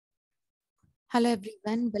Hello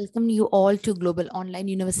everyone, welcome you all to Global Online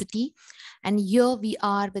University. And here we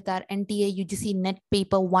are with our NTA UGC NET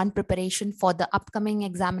Paper 1 preparation for the upcoming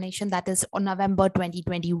examination, that is on November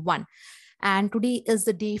 2021. And today is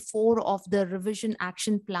the day 4 of the revision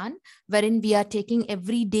action plan, wherein we are taking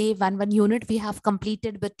every day one unit. We have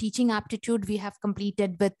completed with teaching aptitude, we have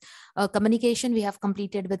completed with communication, we have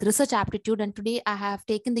completed with research aptitude. And today I have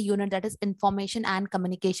taken the unit that is information and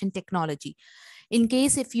communication technology. In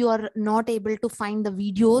case if you are not able to find the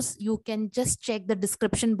videos, you can just check the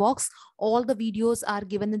description box. All the videos are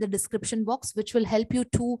given in the description box, which will help you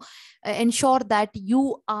to ensure that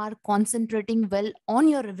you are concentrating well on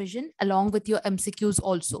your revision along with your MCQs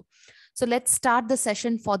also. So let's start the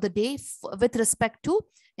session for the day with respect to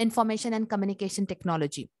information and communication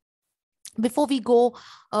technology. Before we go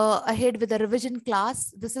ahead with the revision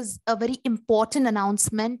class, this is a very important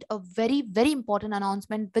announcement, a very, very important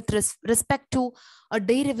announcement with respect to a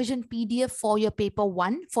day revision PDF for your paper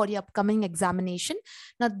 1 for your upcoming examination.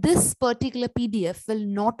 Now, this particular PDF will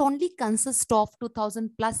not only consist of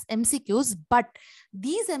 2000 plus MCQs, but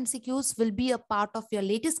these MCQs will be a part of your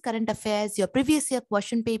latest current affairs, your previous year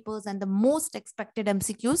question papers, and the most expected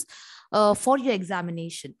MCQs for your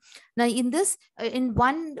examination. Now, in this, in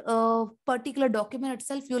one particular document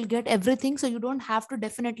itself, you'll get everything. So you don't have to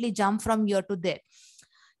definitely jump from here to there.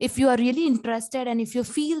 If you are really interested and if you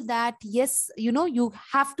feel that, yes, you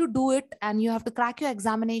have to do it and you have to crack your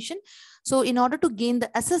examination. So in order to gain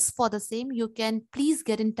the access for the same, you can please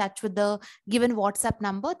get in touch with the given WhatsApp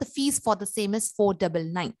number. The fees for the same is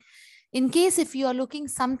 499. In case if you are looking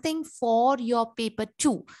something for your paper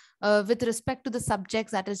 2, with respect to the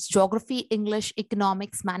subjects, that is geography, English,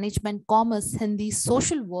 economics, management, commerce, Hindi,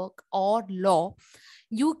 social work, or law,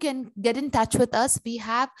 you can get in touch with us. We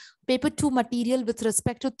have paper 2 material with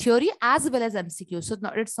respect to theory as well as MCQs. So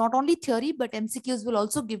it's not only theory, but MCQs will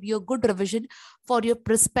also give you a good revision for your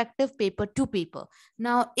prospective paper 2 paper.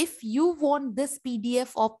 Now, if you want this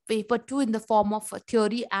PDF of paper 2 in the form of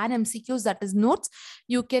theory and MCQs, that is notes,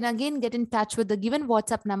 you can again get in touch with the given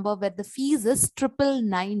WhatsApp number where the fees is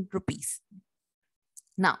 999 rupees.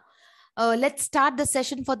 Now, let's start the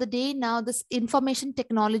session for the day. Now, this information and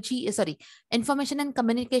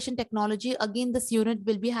communication technology. Again, this unit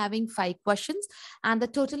will be having 5 questions and the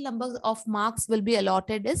total number of marks will be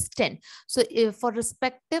allotted is 10. So for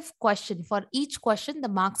respective question, for each question, the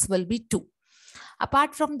marks will be 2.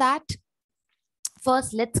 Apart from that,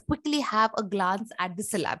 first, let's quickly have a glance at the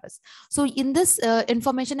syllabus. So in this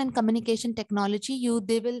information and communication technology,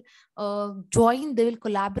 they will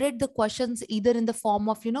collaborate the questions either in the form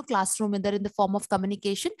of, classroom, either in the form of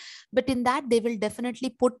communication. But in that, they will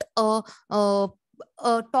definitely put a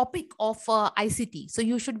topic of ICT. So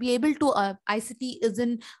you should be able to, ICT is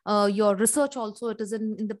in your research also, it is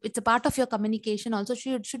it's a part of your communication also.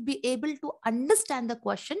 So you should be able to understand the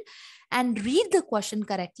question and read the question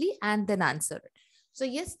correctly and then answer it. So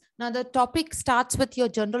yes, now the topic starts with your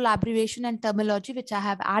general abbreviation and terminology, which I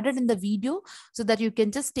have added in the video so that you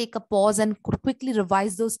can just take a pause and quickly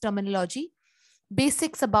revise those terminology.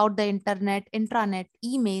 Basics about the internet, intranet,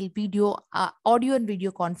 email, video, audio and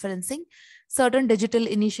video conferencing, certain digital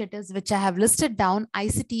initiatives, which I have listed down,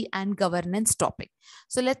 ICT and governance topic.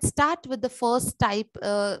 So let's start with the first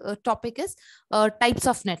topic is types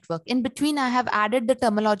of network. In between, I have added the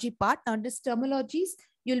terminology part. Now, this terminologies,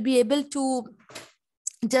 you'll be able to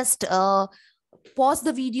just pause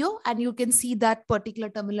the video and you can see that particular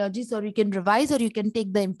terminologies, or you can revise, or you can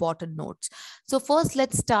take the important notes. So first,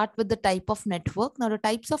 let's start with the type of network. Now, the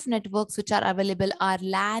types of networks which are available are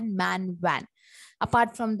LAN, MAN, WAN.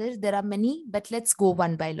 Apart from this, there are many, but let's go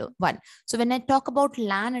one by one. So when I talk about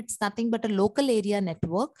LAN, it's nothing but a local area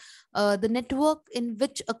network. The network in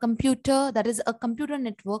which a computer, that is a computer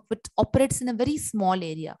network, which operates in a very small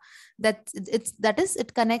area. That is,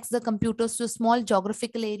 it connects the computers to a small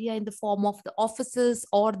geographical area in the form of the offices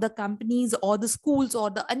or the companies or the schools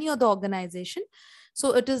or any other organization.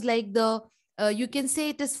 So it is like you can say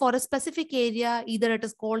it is for a specific area. Either it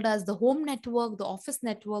is called as the home network, the office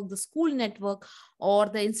network, the school network, or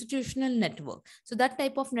the institutional network. So that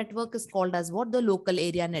type of network is called as what? The local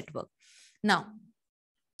area network. Now,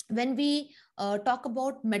 when we talk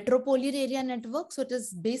about metropolitan area network, so it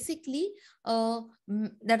is basically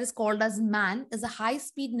that is called as MAN, is a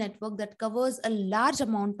high-speed network that covers a large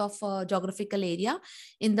amount of geographical area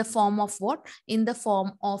in the form of what? In the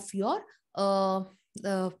form of your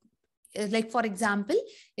like, for example,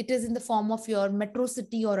 it is in the form of your metro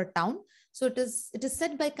city or a town. So it is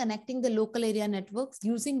said by connecting the local area networks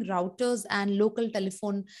using routers and local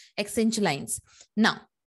telephone exchange lines. Now,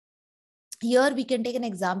 here we can take an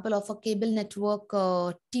example of a cable network,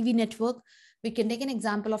 TV network, We can take an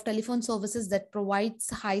example of telephone services that provides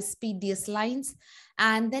high-speed DS lines.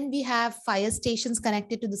 And then we have fire stations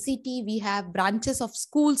connected to the city. We have branches of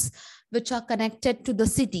schools which are connected to the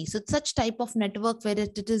city. So such type of network where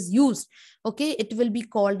it is used, okay, it will be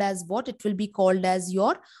called as what? It will be called as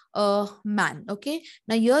your MAN, okay.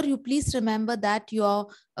 Now here you please remember that your,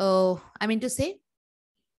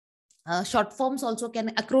 short forms also can,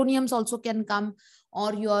 acronyms also can come,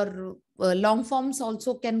 or your long forms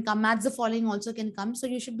also can come, as the following also can come. So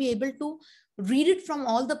you should be able to read it from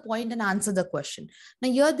all the point and answer the question.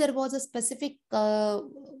 Now here there was a specific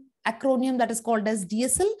acronym that is called as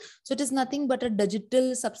DSL. So it is nothing but a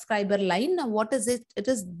digital subscriber line. Now what is it? It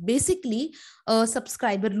is basically a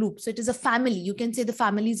subscriber loop. So it is a family, you can say the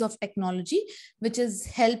families of technology, which is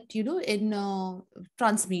helped, you know, in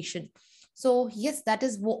transmission. So yes, that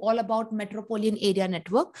is all about metropolitan area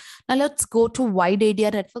network. Now let's go to wide area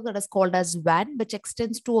network, that is called as WAN, which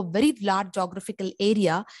extends to a very large geographical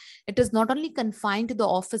area. It is not only confined to the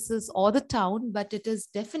offices or the town, but it is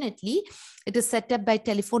definitely, it is set up by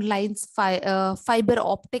telephone lines, fiber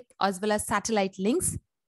optic, as well as satellite links.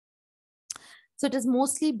 So it is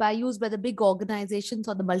mostly used by the big organizations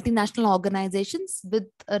or the multinational organizations with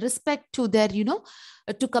respect to their, you know,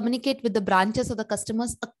 to communicate with the branches of the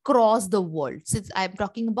customers across the world. Since I'm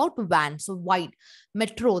talking about WAN, so wide,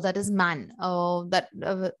 metro, that is MAN.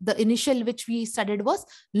 The initial which we studied was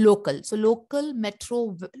local. So local,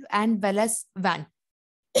 metro, and well as WAN.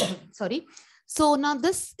 Sorry. So now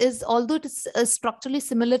this is, although it is structurally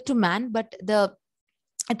similar to MAN, but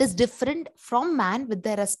it is different from MAN with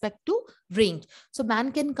their respect to range. So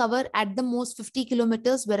MAN can cover at the most 50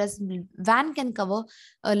 kilometers, whereas WAN can cover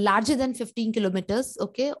larger than 15 kilometers,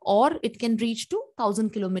 okay, or it can reach to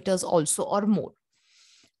 1,000 kilometers also or more.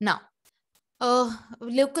 Now,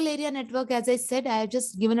 local area network, as I said, I have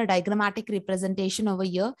just given a diagrammatic representation over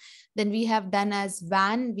here. Then we have done as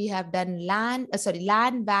WAN, we have done LAN,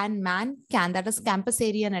 WAN, MAN, CAN, that is campus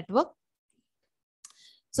area network.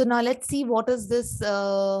 So now let's see what is this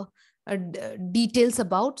details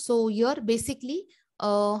about. So here basically,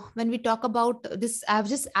 when we talk about this, I've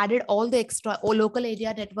just added all the extra local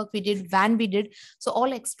area network we did, WAN we did. So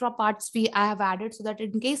all extra parts I have added, so that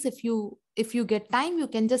in case if you get time, you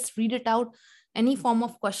can just read it out. Any form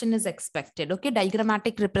of question is expected. Okay,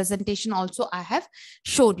 diagrammatic representation also I have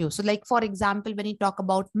showed you. So like, for example, when you talk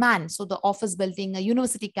about MAN, so the office building, a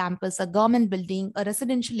university campus, a government building, a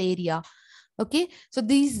residential area. Okay, so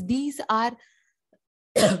these are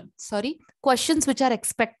sorry, questions which are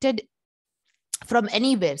expected from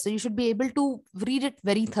anywhere. So you should be able to read it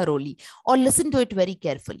very thoroughly or listen to it very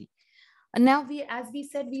carefully. And now as we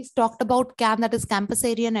said, we talked about CAN, that is campus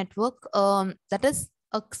area network. That is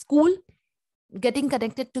a school getting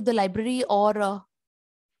connected to the library or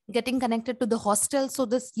getting connected to the hostel. So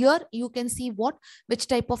this here you can see which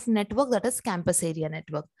type of network, that is campus area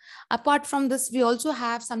network. Apart from this, we also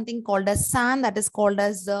have something called as SAN, that is called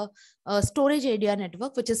as the storage area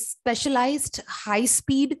network, which is specialized high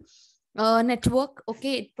speed network.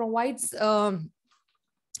 Okay, it provides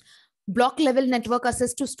block level network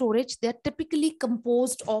access to storage. They're typically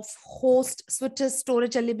composed of host, switches,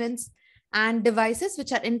 storage elements, and devices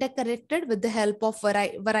which are interconnected with the help of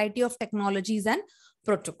variety of technologies and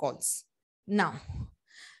protocols. Now,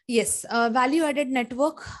 yes, value-added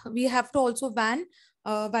network, we have to also WAN.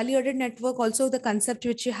 Value-added network, also the concept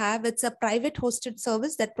which you have, it's a private hosted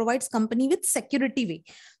service that provides company with security way.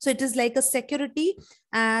 So it is like a security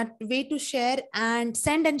way to share and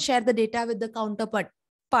send and share the data with the counterpart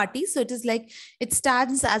party. So it is like, it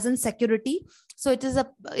stands as in security. So it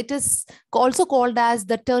is also called as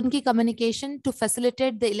the turnkey communication to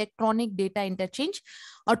facilitate the electronic data interchange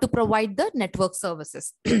or to provide the network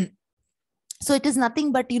services. So it is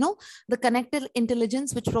nothing but, you know, the connected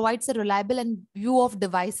intelligence which provides a reliable and view of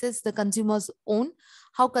devices the consumers own,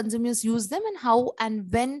 how consumers use them, and how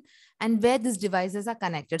and when and where these devices are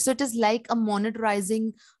connected. So it is like a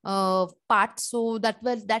monitoring part. So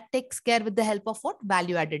that takes care with the help of what?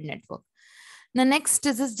 Value-added network. Now next,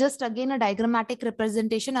 this is just again a diagrammatic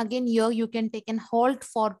representation. Again, here you can take an halt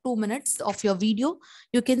for 2 minutes of your video.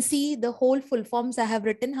 You can see the whole full forms I have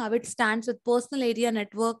written, how it stands with personal area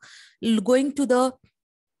network, going to the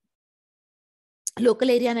local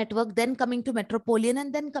area network, then coming to metropolitan,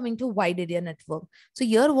 and then coming to wide area network. So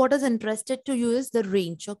here what is interested to you is the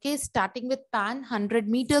range. Okay, starting with PAN 100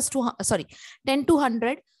 meters to 10 to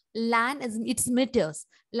 100. LAN is its meters.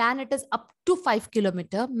 LAN, it is up to 5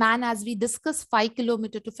 kilometer. MAN, as we discussed, 5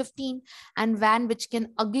 kilometer to 15, and WAN, which can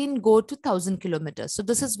again go to 1,000 kilometers. So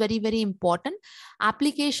this is very, very important.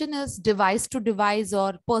 Application is device to device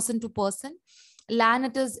or person to person. LAN,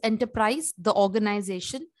 it is enterprise, the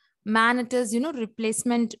organization. MAN, it is,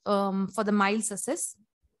 replacement for the miles access.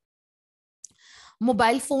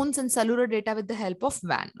 Mobile phones and cellular data with the help of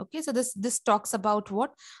WAN. Okay, so this talks about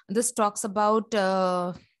what? This talks about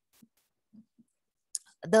the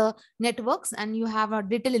networks, and you have a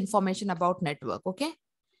detailed information about network. Okay.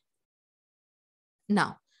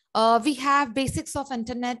 Now, we have basics of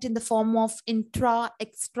internet in the form of intra,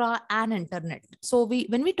 extra, and internet. So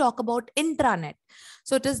when we talk about intranet,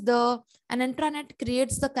 so it is an intranet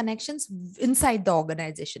creates the connections inside the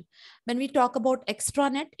organization. When we talk about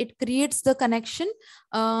extranet, it creates the connection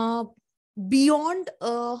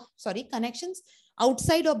connections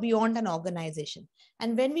outside or beyond an organization.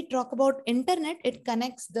 And when we talk about internet, it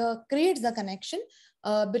creates the connection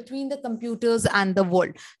between the computers and the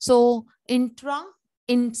world. So intra,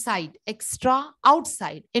 inside, extra,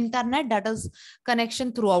 outside, internet, that is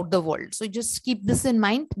connection throughout the world. So just keep this in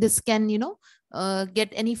mind. This can,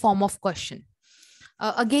 get any form of question.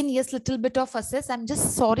 Again, yes, little bit of assess. I'm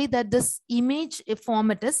just sorry that this image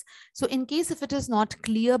format is. So in case if it is not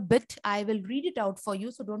clear bit, I will read it out for you.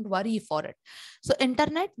 So don't worry for it. So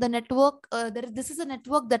internet, the network, this is a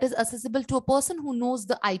network that is accessible to a person who knows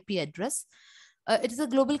the IP address. It is a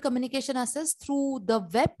global communication access through the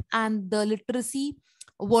web and the literacy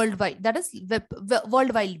worldwide. That is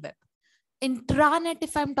World Wide Web. Intranet,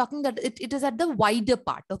 if I'm talking that it is at the wider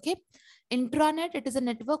part. Okay. Intranet, it is a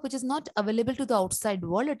network which is not available to the outside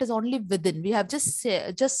world. It is only within. We have just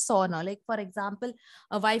saw now, like for example,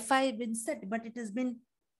 a Wi-Fi been set, but it has been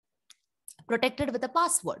protected with a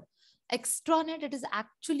password. Extranet, it is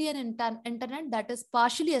actually an internet that is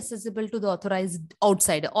partially accessible to the authorized.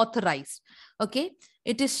 Okay,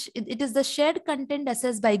 it is the shared content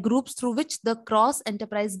accessed by groups through which they cross the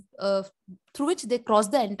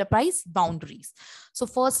enterprise boundaries. So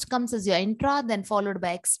first comes as your intra, then followed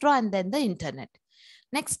by extra, and then the internet.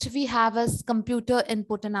 Next, we have as computer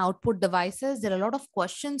input and output devices. There are a lot of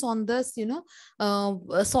questions on this,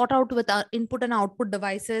 sort out with our input and output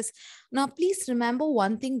devices. Now, please remember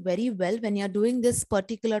one thing very well when you're doing this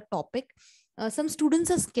particular topic. Some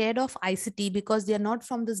students are scared of ICT because they are not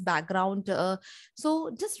from this background.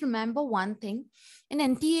 So just remember one thing. In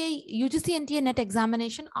UGC NTA NET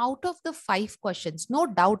examination, out of the 5 questions, no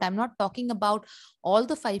doubt, I'm not talking about all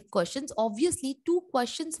the 5 questions. Obviously, 2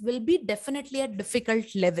 questions will be definitely at difficult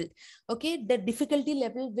level. Okay, the difficulty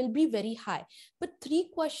level will be very high, but 3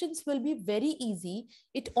 questions will be very easy.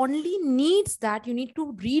 It only needs that you need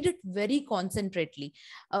to read it very concentrately.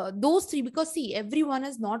 Those 3, because see, everyone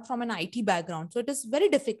is not from an IT background, so it is very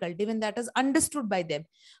difficult, even that is understood by them.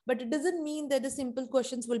 But it doesn't mean that the simple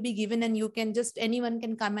questions will be given and you can just, anyone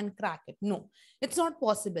can come and crack it. No, it's not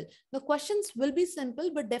possible. The questions will be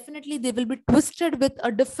simple, but definitely they will be twisted with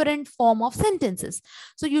a different form of sentences.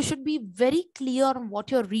 So you should be very clear on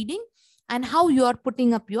what you're reading and how you are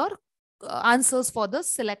putting up your answers for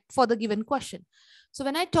the given question. So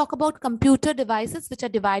when I talk about computer devices, which are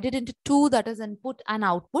divided into 2, that is input and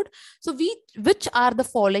output. So which are the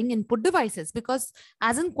following input devices? Because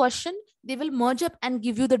as in question, they will merge up and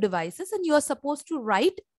give you the devices, and you are supposed to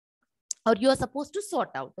write, or you are supposed to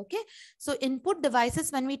sort out. Okay, so input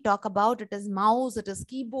devices, when we talk about, it is mouse, it is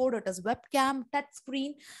keyboard, it is webcam, touch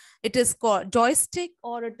screen, it is called joystick,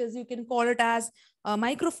 or it is, you can call it as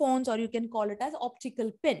microphones, or you can call it as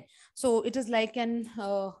optical pen. So it is like an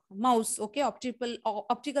mouse. Okay,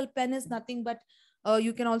 optical pen is nothing but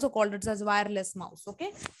you can also call it as wireless mouse.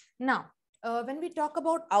 Okay, now when we talk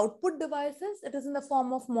about output devices, it is in the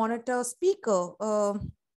form of monitor, speaker,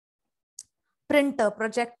 printer,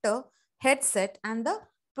 projector, headset, and the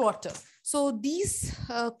plotter. So this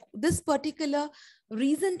particular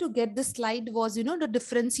reason to get this slide was, the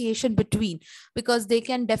differentiation between, because they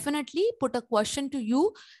can definitely put a question to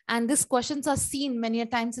you, and these questions are seen many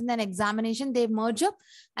times in an examination. They merge up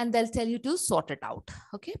and they'll tell you to sort it out.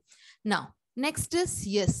 Okay. Now, next is,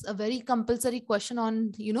 yes, a very compulsory question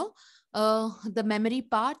on, the memory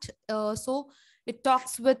part. So it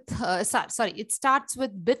talks with, it starts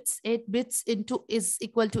with bits. 8 bits is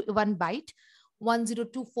equal to 1 byte.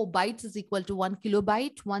 1024 bytes is equal to 1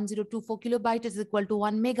 kilobyte. 1024 kilobyte is equal to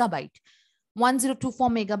 1 megabyte. 1024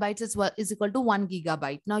 megabytes is equal to 1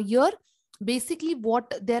 gigabyte. Now here, basically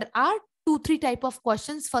there are 2-3 type of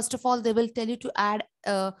questions. First of all, they will tell you to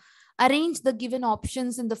arrange the given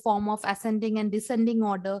options in the form of ascending and descending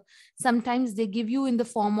order. Sometimes they give you in the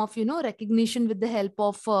form of, recognition with the help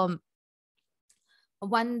of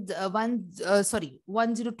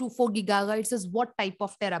 1024 gigabytes is what type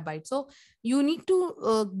of terabyte. So you need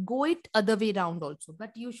to go it other way around also, but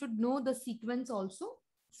you should know the sequence also.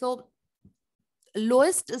 So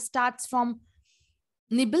lowest starts from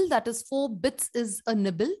nibble, that is 4 bits is a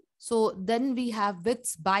nibble. So then we have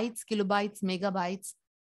bits, bytes, kilobytes, megabytes,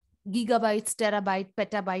 gigabytes, terabyte,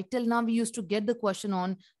 petabyte. Till now we used to get the question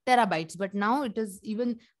on terabytes, but now it is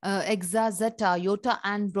even exa, zeta, iota,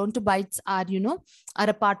 and brontobytes are, are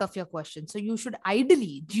a part of your question. So you should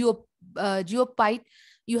ideally geobyte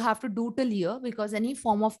you have to do till here, because any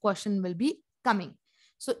form of question will be coming.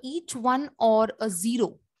 So each one or a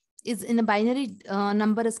zero is in a binary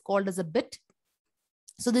number is called as a bit.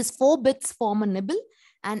 So these 4 bits form a nibble,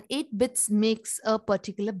 and 8 bits makes a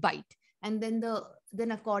particular byte. And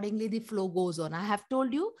then accordingly the flow goes on. I have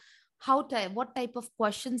told you what type of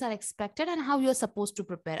questions are expected and how you're supposed to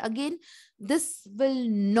prepare. Again, this will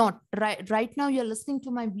not, right now you're listening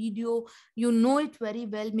to my video, you know it very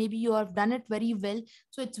well, maybe you have done it very well,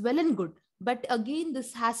 so it's well and good. But again,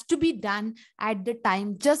 this has to be done at the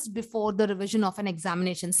time just before the revision of an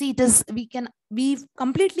examination. See, we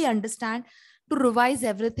completely understand to revise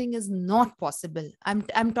everything is not possible.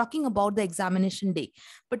 I'm talking about the examination day,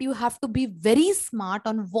 but you have to be very smart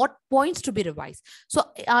on what points to be revised. So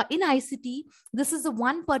in ICT, this is the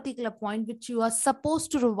one particular point which you are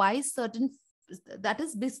supposed to revise certain, that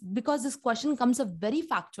is because this question comes a very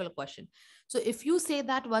factual question. So if you say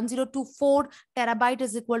that 1024 terabyte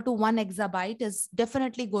is equal to 1 exabyte, is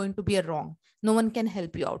definitely going to be a wrong. No one can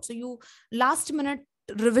help you out. So you last minute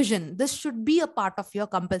revision, this should be a part of your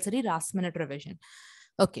compulsory last minute revision.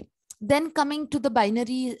 Okay, then coming to the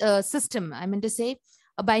binary system, I mean to say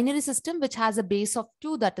a binary system which has a base of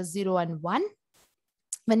 2, that is 0 and 1.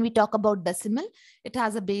 When we talk about decimal, it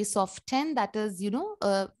has a base of 10, that is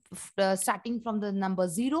starting from the number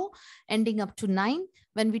 0 ending up to 9.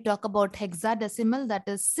 When we talk about hexadecimal, that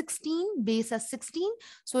is 16, base as 16.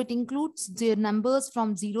 So it includes the numbers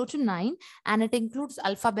from 0 to 9, and it includes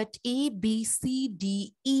alphabet A, B, C,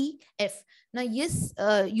 D, E, F. Now, yes,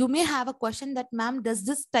 you may have a question that, ma'am, does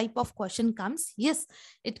this type of question comes? Yes,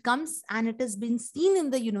 it comes, and it has been seen in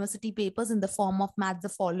the university papers in the form of match the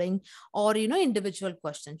following or, individual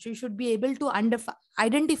questions. So you should be able to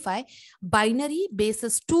identify binary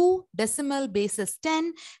basis 2, decimal basis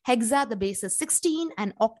 10, hexa the basis 16,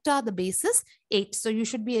 and octa the basis 8. So you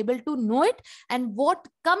should be able to know it and what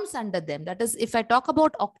comes under them. That is, if I talk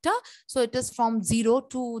about octa, so it is from 0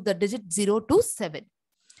 to the digit 0 to 7.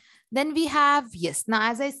 Then we have, yes, now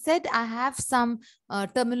as I said, I have some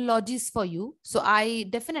terminologies for you. So I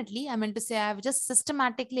meant to say, I have just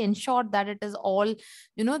systematically ensured that it is all,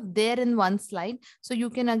 there in one slide. So you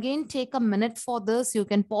can again take a minute for this. You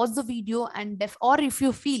can pause the video and or if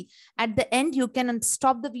you feel at the end, you can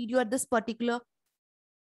stop the video at this particular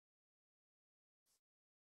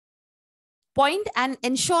point and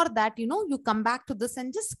ensure that, you come back to this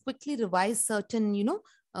and just quickly revise certain,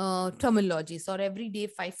 terminologies, or every day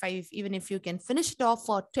 5, even if you can finish it off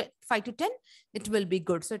for 5 to 10, it will be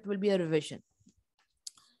good. So it will be a revision.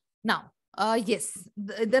 Now, yes,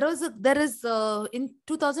 there is in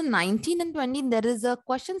 2019 and 20, there is a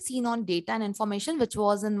question seen on data and information, which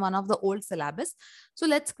was in one of the old syllabus. So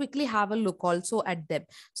let's quickly have a look also at them.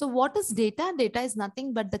 So what is data? Data is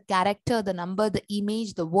nothing but the character, the number, the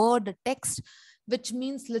image, the word, the text, which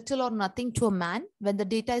means little or nothing to a man when the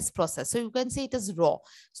data is processed. So you can say it is raw.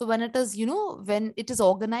 So when it is, when it is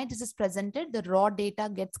organized, it is presented, the raw data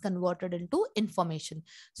gets converted into information.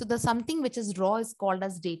 So the something which is raw is called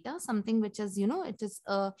as data. Something which is, it is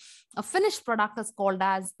a finished product is called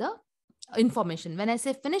as the information. When I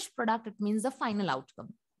say finished product, it means the final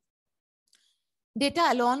outcome. Data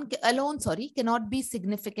alone cannot be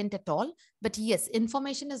significant at all. But yes,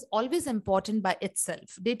 information is always important by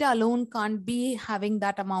itself. Data alone can't be having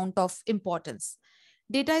that amount of importance.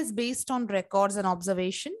 Data is based on records and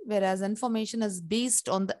observation, whereas information is based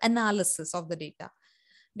on the analysis of the data.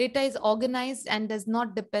 Data is organized and does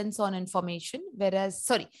not depend on information, whereas,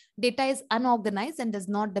 data is unorganized and does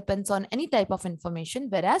not depend on any type of information,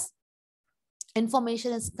 whereas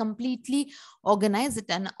information is completely organized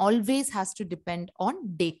and always has to depend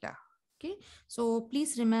on data. Okay, so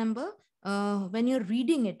please remember when you're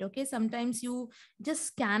reading it, okay, sometimes you just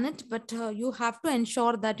scan it, but you have to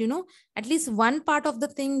ensure that, at least one part of the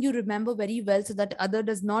thing you remember very well, so that other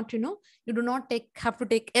does not, you do not have to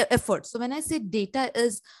take effort. So when I say data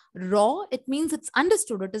is raw, it means it's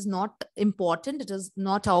understood. It is not important. It is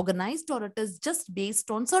not organized, or it is just based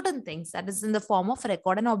on certain things that is in the form of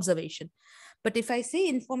record and observation. But if I say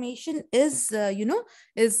information is,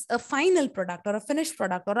 is a final product or a finished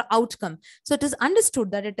product or an outcome, so it is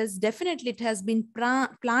understood that it is definitely, it has been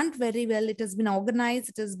planned very well. It has been organized.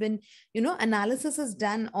 It has been, analysis is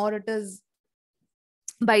done, or it is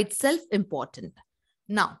by itself important.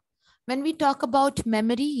 Now, When we talk about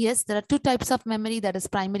memory, yes, there are two types of memory, that is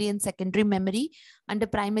primary and secondary memory. Under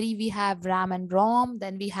primary, we have RAM and ROM.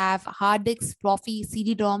 Then we have hard disks, floppy,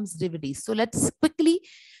 CD-ROMs, DVDs. So let's quickly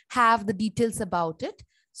have the details about it.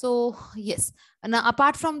 So yes, now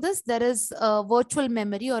apart from this, there is a virtual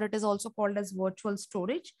memory, or it is also called as virtual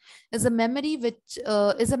storage, is a memory which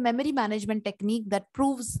is a memory management technique that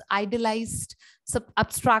proves idealized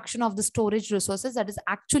abstraction of the storage resources that is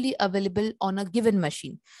actually available on a given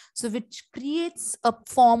machine. So which creates a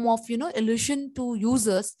form of, illusion to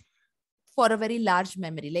users for a very large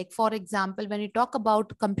memory. Like for example, when you talk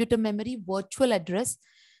about computer memory, virtual address,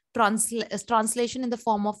 translation in the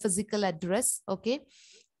form of physical address, okay?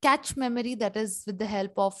 Cache memory, that is with the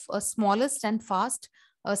help of a smallest and fast.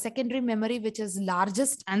 Secondary memory, which is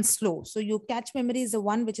largest and slow. So your cache memory is the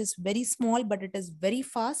one which is very small, but it is very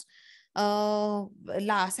fast.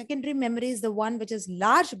 Secondary memory is the one which is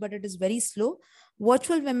large, but it is very slow.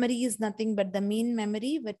 Virtual memory is nothing but the main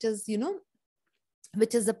memory, which is,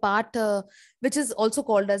 which is a part, which is also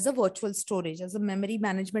called as a virtual storage, as a memory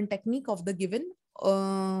management technique of the given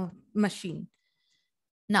machine.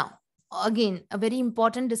 Now, again, a very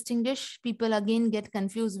important distinguish, people again get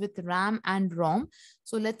confused with RAM and ROM.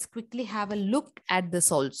 So let's quickly have a look at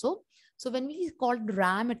this also. So when we call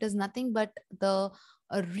RAM, it is nothing but the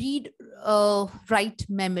read write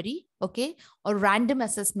memory, okay, or random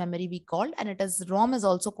access memory we called, and it is ROM is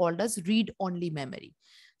also called as read only memory.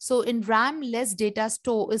 So in RAM, less data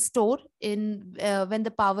is stored in when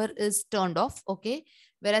the power is turned off, okay,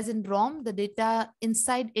 whereas in ROM, the data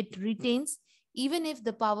inside it retains even if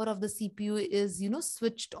the power of the CPU is,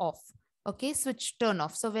 switched off, okay, turn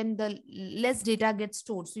off. So when the less data gets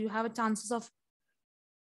stored, so you have a chances of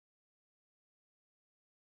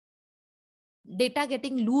data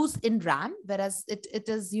getting loose in RAM, whereas it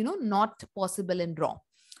is, not possible in ROM.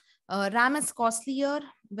 RAM is costlier,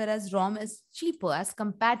 whereas ROM is cheaper as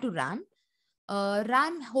compared to RAM.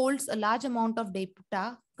 RAM holds a large amount of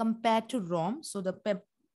data compared to ROM, so the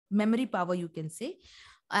memory power you can say,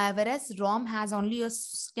 whereas ROM has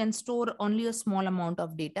can store only a small amount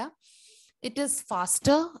of data. It is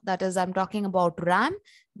faster, that is I'm talking about RAM,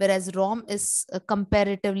 whereas ROM is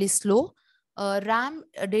comparatively slow. RAM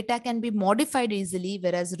data can be modified easily,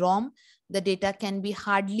 whereas ROM, the data can be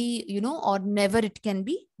hardly, or never it can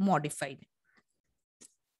be modified.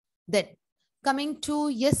 Then coming to,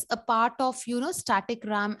 yes, a part of, static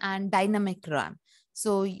RAM and dynamic RAM.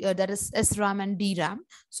 So that is SRAM and DRAM.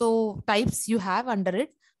 So types you have under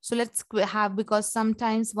it. So let's have, because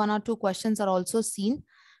sometimes one or two questions are also seen.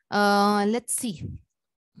 Let's see.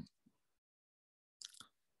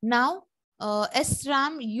 Now,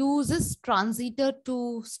 SRAM uses transistor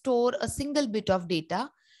to store a single bit of data,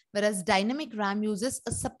 whereas dynamic RAM uses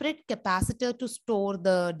a separate capacitor to store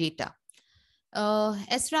the data.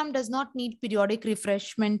 SRAM does not need periodic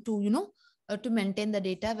refreshment to, to maintain the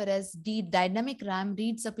data, whereas dynamic RAM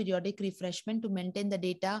needs a periodic refreshment to maintain the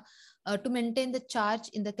data, to maintain the charge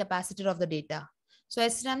in the capacitor of the data. So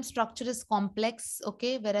SRAM structure is complex,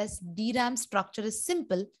 okay, whereas DRAM structure is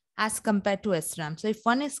simple as compared to SRAM. So if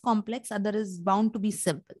one is complex, other is bound to be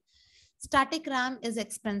simple. Static RAM is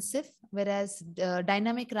expensive, whereas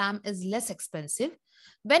dynamic RAM is less expensive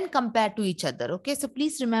when compared to each other. Okay, so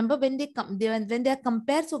please remember when they are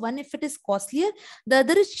compared, so one, if it is costlier, the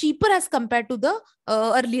other is cheaper as compared to the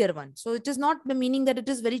earlier one. So it is not the meaning that it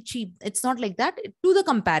is very cheap. It's not like that to the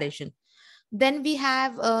comparison. Then we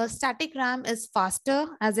have static RAM is faster.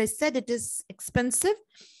 As I said, it is expensive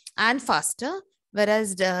and faster,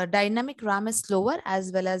 whereas the dynamic RAM is slower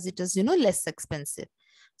as well as it is, less expensive.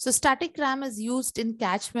 So static RAM is used in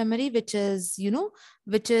cache memory, which is,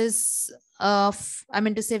 which is,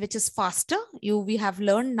 which is faster. We have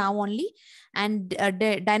learned now only. And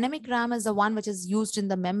dynamic RAM is the one which is used in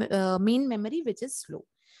the main memory, which is slow.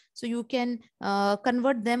 So you can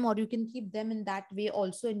convert them, or you can keep them in that way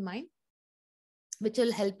also in mind, which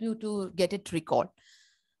will help you to get it recalled.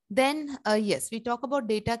 Then, yes, we talk about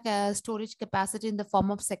data storage capacity in the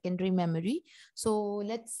form of secondary memory. So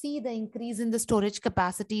let's see the increase in the storage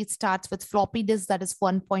capacity. It starts with floppy disk, that is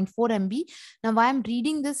 1.4 MB. Now, why I'm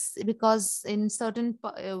reading this, because in certain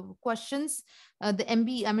questions, the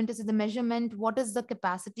MB, to say the measurement, what is the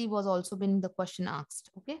capacity was also been the question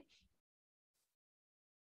asked, okay?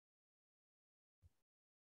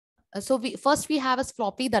 So first we have a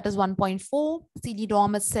floppy, that is 1.4,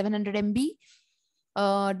 CD-ROM is 700 MB.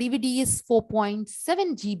 DVD is 4.7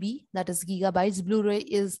 GB, that is gigabytes. Blu-ray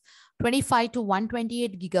is 25 to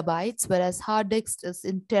 128 gigabytes, whereas hard disks is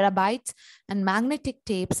in terabytes, and magnetic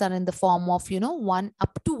tapes are in the form of, 1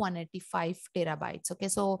 up to 185 terabytes. Okay,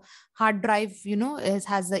 so hard drive,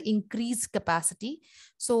 has the increased capacity.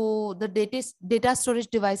 So the data storage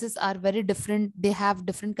devices are very different. They have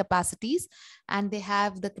different capacities, and they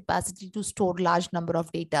have the capacity to store large number of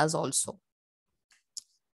data also.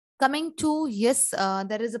 Coming to, yes,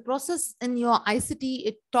 there is a process in your ICT.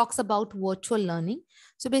 It talks about virtual learning.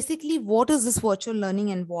 So basically, what is this virtual learning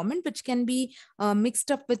environment, which can be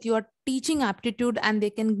mixed up with your teaching aptitude, and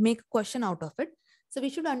they can make a question out of it. So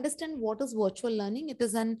we should understand what is virtual learning. It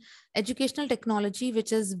is an educational technology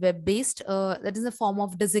which is web-based. That is a form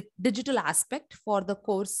of digital aspect for the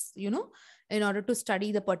course, in order to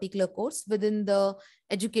study the particular course within the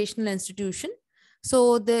educational institution.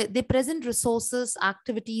 So they present resources,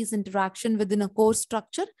 activities, interaction within a course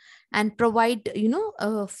structure, and provide,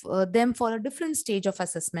 them for a different stage of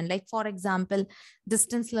assessment. Like, for example,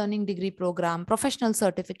 distance learning degree program, professional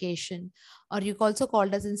certification, or you also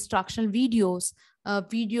called as instructional videos,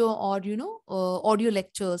 video or, audio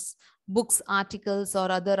lectures, books, articles,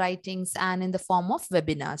 or other writings, and in the form of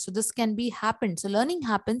webinars. So this can be happened. So learning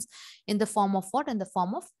happens in the form of what? In the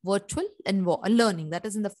form of virtual learning, that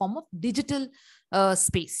is in the form of digital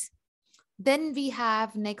space. Then we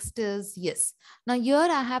have next is, yes. Now here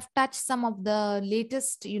I have touched some of the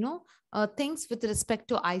latest, things with respect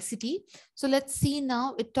to ICT. So let's see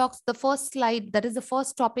now. It talks, the first slide, that is the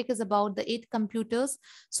first topic, is about the 8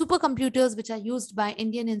 supercomputers, which are used by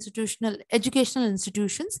Indian educational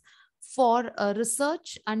institutions for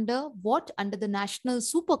research under what? Under the National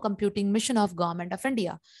Supercomputing Mission of Government of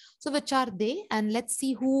India. So which are they? And let's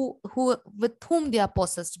see who with whom they are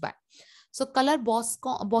possessed by. So color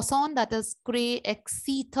boson, that is Cray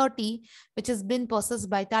XC30, which has been possessed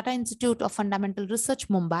by Tata Institute of Fundamental Research,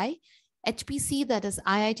 Mumbai. HPC, that is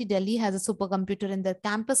IIT Delhi, has a supercomputer in their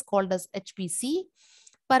campus called as HPC.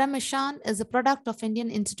 Paramishan is a product of Indian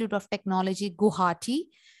Institute of Technology, Guwahati.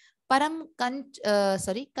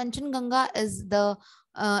 Kanchenjunga is the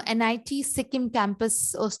NIT Sikkim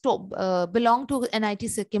campus, belong to NIT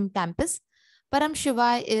Sikkim campus. Param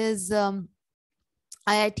Shivai is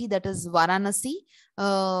IIT, that is Varanasi,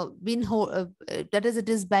 it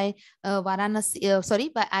is by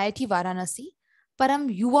Varanasi, by IIT Varanasi. Param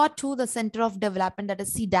Yuva 2, the Center of Development, that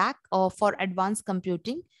is CDAC, for advanced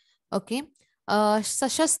computing. Okay.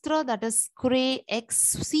 Sashastra, that is Cray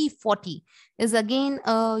XC40, is again,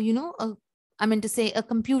 I mean to say a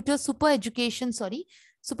supercomputer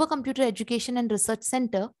education and research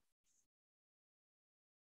center,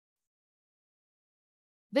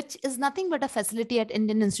 which is nothing but a facility at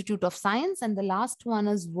Indian Institute of Science. And the last one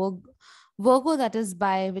is Virgo, that is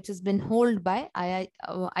which has been held by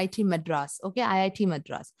IIT Madras. Okay, IIT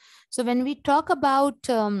Madras. So when we talk about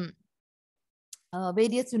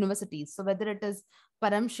various universities, so whether it is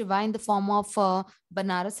Param Shiva in the form of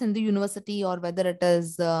Banaras Hindu University, or whether it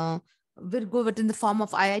is Virgo in the form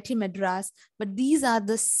of IIT Madras, but these are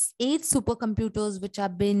the 8 supercomputers which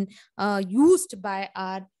have been used by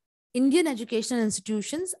our Indian educational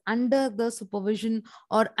institutions under the supervision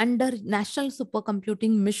or under National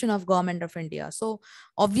Supercomputing Mission of Government of India. So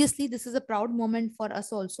obviously this is a proud moment for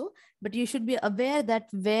us also, but you should be aware that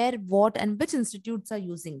where, what, and which institutes are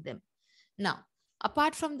using them. Now,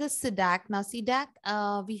 apart from this CDAC,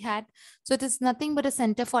 we had, so it is nothing but a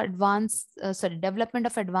Center for Development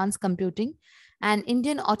of Advanced Computing, an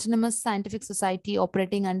Indian Autonomous Scientific Society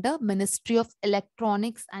operating under Ministry of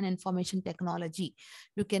Electronics and Information Technology.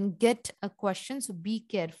 You can get a question, so be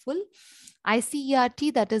careful.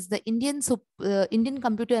 ICERT, that is the Indian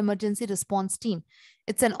Computer Emergency Response Team.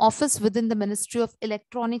 It's an office within the Ministry of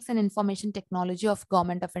Electronics and Information Technology of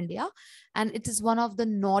Government of India. And it is one of the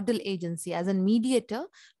nodal agency as a mediator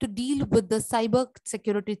to deal with the cyber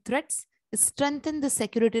security threats, strengthen the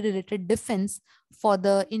security related defense for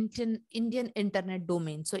the Indian internet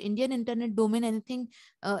domain. So Indian internet domain,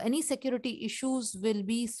 any security issues will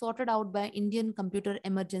be sorted out by Indian Computer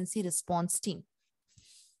Emergency Response Team.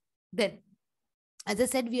 Then, as I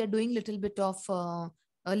said, we are doing a little bit of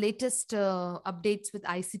latest updates with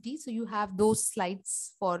ICT. So you have those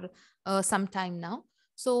slides for some time now.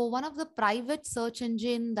 So one of the private search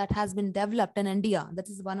engine that has been developed in India, this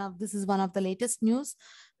is one of the latest news,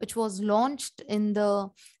 which was launched in the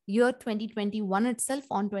year 2021 itself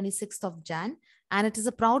on 26th of Jan. And it is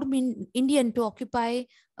a proud Indian to occupy,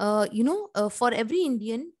 for every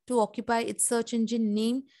Indian to occupy its search engine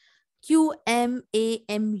name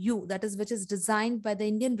QMAMU, that is, which is designed by the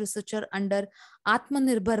Indian researcher under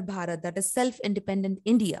Atmanirbhar Bharat, that is Self-Independent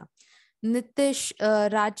India. Nitish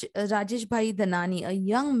Rajesh Bhai Dhanani, a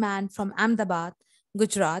young man from Ahmedabad,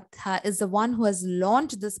 Gujarat, is the one who has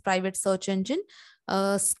launched this private search engine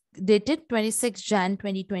dated 26 Jan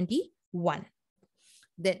 2021.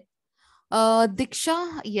 Then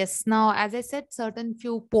Diksha, yes. Now, as I said, certain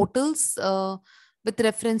few portals with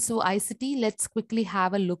reference to ICT, let's quickly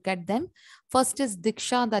have a look at them. First is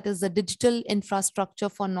Diksha, that is the Digital Infrastructure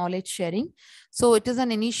for Knowledge Sharing. So it is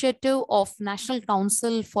an initiative of National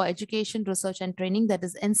Council for Education, Research and Training, that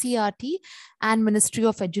is NCRT, and Ministry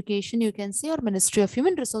of Education, you can say, or Ministry of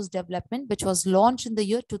Human Resource Development, which was launched in the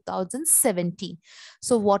year 2017.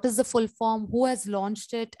 So what is the full form? Who has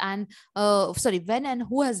launched it? And when and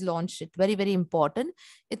who has launched it? Very, very important.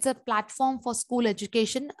 It's a platform for school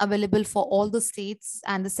education available for all the states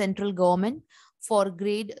and the central government for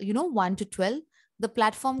grade 1 to 12. The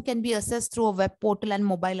platform can be accessed through a web portal and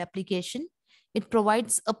mobile application. It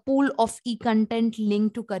provides a pool of e-content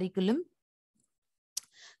linked to curriculum.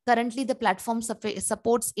 Currently, the platform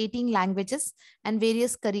supports 18 languages and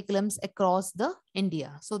various curriculums across the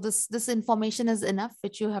India. So this information is enough,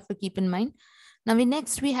 which you have to keep in mind. Now,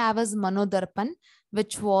 next we have is Manodarpan,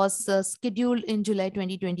 which was scheduled in July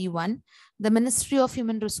 2021. The Ministry of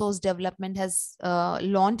Human Resource Development has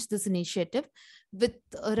launched this initiative with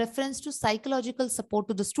reference to psychological support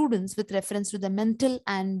to the students, with reference to the mental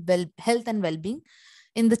and health and well-being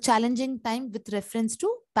in the challenging time with reference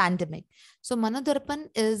to pandemic. So Manodarpan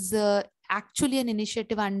is actually an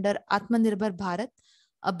initiative under Atmanirbhar Bharat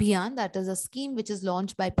Abhiyan, that is a scheme which is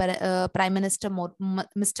launched by Prime Minister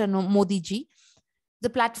Mr. Modi ji. The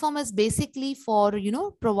platform is basically for,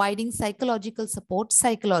 providing psychological support,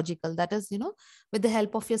 that is, with the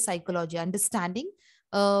help of your psychology, understanding,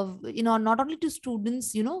 not only to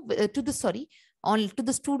students, to the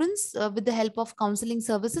students with the help of counseling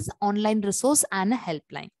services, online resource and a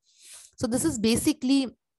helpline. So this is basically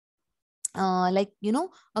a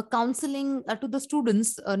counseling to the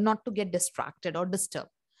students not to get distracted or disturbed.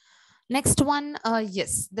 Next one,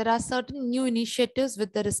 yes, there are certain new initiatives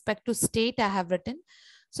with the respect to state I have written.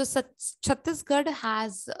 So Chhattisgarh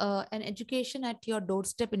has an education at your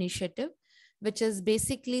doorstep initiative, which is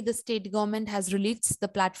basically the state government has released. The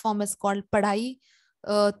platform is called Padhai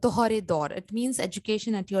Tohare Daur. It means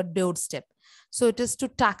education at your doorstep. So it is to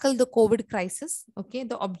tackle the COVID crisis. Okay,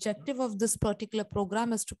 the objective of this particular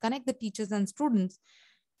program is to connect the teachers and students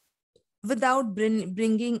without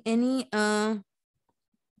bringing any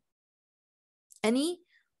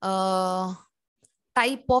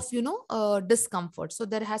type of discomfort. So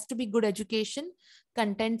there has to be good education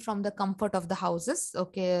content from the comfort of the houses.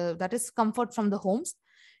 Okay, that is comfort from the homes.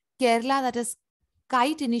 Kerala, that is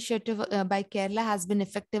Kite initiative by Kerala, has been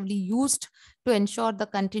effectively used to ensure the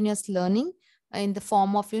continuous learning in the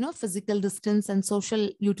form of physical distance and social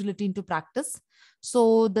utility into practice.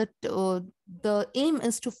 So that the aim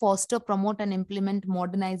is to foster, promote and implement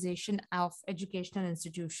modernization of educational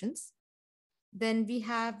institutions. Then we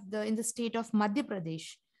have in the state of Madhya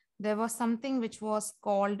Pradesh, there was something which was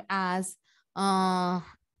called as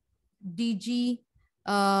DG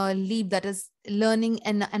LEAP, that is Learning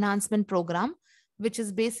and Enhancement Program, which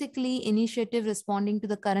is basically initiative responding to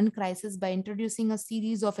the current crisis by introducing a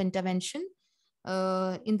series of intervention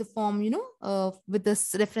in the form, with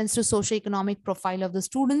this reference to socio-economic profile of the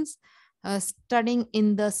students studying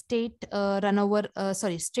in the state-run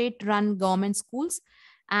government schools,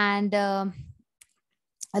 and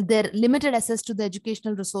their limited access to the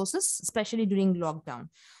educational resources, especially during lockdown.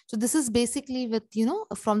 So this is basically with,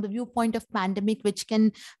 from the viewpoint of pandemic, which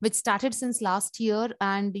started since last year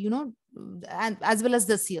and, and as well as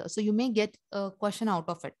this year. So you may get a question out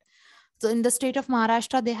of it. So in the state of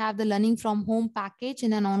Maharashtra, they have the learning from home package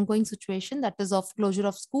in an ongoing situation, that is of closure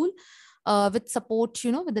of school, with support,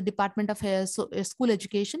 with the Department of School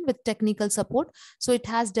Education with technical support. So it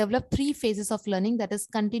has developed 3 phases of learning, that is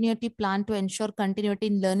continuity plan to ensure continuity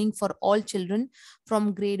in learning for all children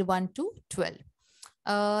from grade 1 to 12.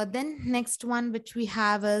 Then next one, which we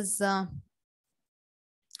have is,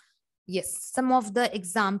 yes, some of the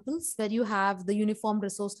examples where you have the uniform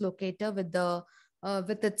resource locator with the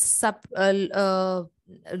with its sub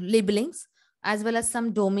labelings, as well as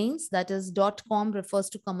some domains, that is .com refers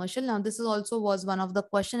to commercial. Now this is also was one of the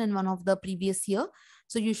question in one of the previous year.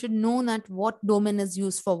 So you should know that what domain is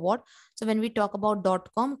used for what. So when we talk about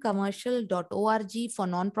 .com, commercial, .org for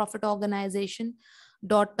non-profit organization,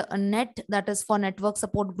 .net, that is for network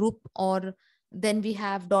support group, or then we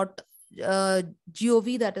have .gov,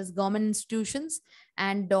 that is government institutions,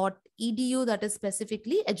 and .edu, that is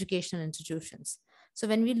specifically educational institutions. So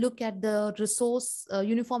when we look at the resource,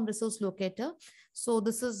 uniform resource locator, so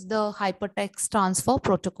this is the hypertext transfer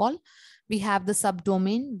protocol. we have the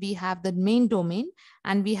subdomain, we have the main domain,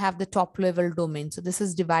 and we have the top level domain. So this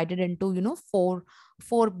is divided into,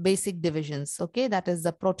 four basic divisions. Okay, that is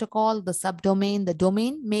the protocol, the subdomain, the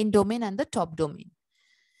domain, main domain, and the top domain.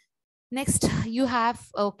 Next, you have,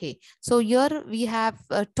 okay, so here we have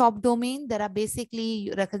a top domain that are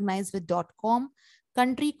basically recognized with .com,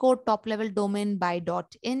 country code top level domain by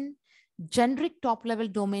 .in, generic top level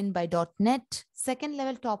domain by .net, second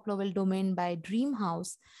level top level domain by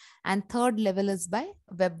Dreamhouse, and third level is by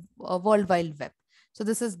World Wide Web. So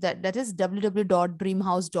this is that is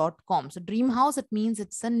www.dreamhouse.com. So Dreamhouse, it means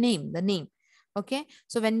it's a name, the name. Okay,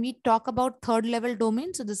 so when we talk about third level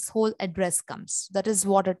domain, so this whole address comes. That is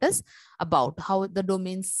what it is about, how the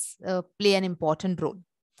domains play an important role.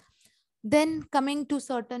 Then coming to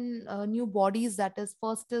certain new bodies, that is,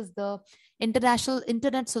 first is the International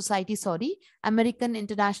Internet Society, American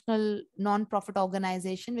International Non-Profit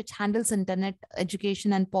Organization, which handles internet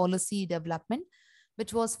education and policy development,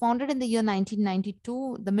 which was founded in the year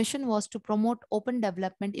 1992. The mission was to promote open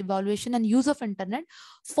development, evaluation, and use of internet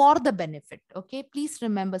for the benefit. Okay, please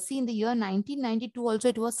remember, see, in the year 1992 also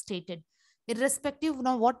it was stated, irrespective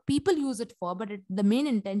of what people use it for, but the main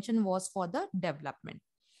intention was for the development.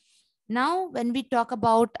 Now, when we talk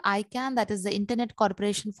about ICANN, that is the Internet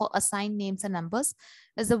Corporation for Assigned Names and Numbers,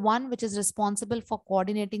 is the one which is responsible for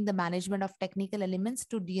coordinating the management of technical elements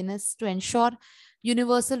to DNS to ensure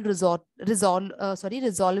universal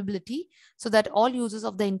resolvability, so that all users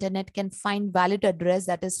of the internet can find valid address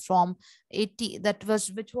that is from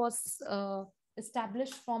which was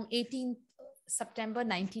established from 18th September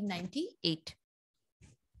 1998.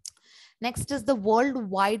 Next is the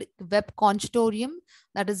World Wide Web Consortium,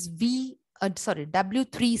 that is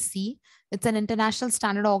W3C. It's an international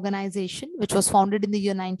standard organization which was founded in the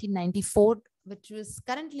year 1994, which was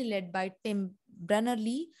currently led by Tim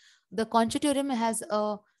Berners-Lee. The consortium has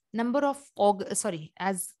a number of,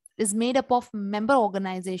 is made up of member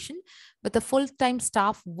organization with a full-time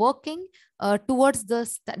staff working towards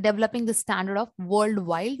developing the standard of World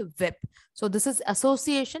Wide Web. So this is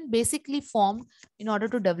association basically formed in order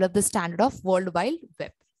to develop the standard of World Wide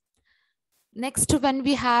Web. Next, when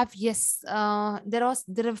we have, there are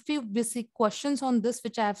a few basic questions on this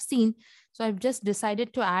which I have seen. So I've just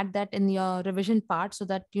decided to add that in your revision part, so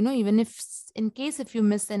that, even if in case if you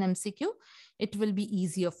miss an MCQ, it will be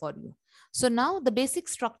easier for you. So now the basic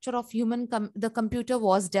structure of the computer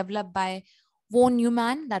was developed by von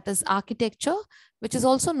Neumann, that is architecture, which is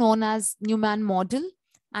also known as Neumann model,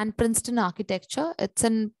 and Princeton architecture. It's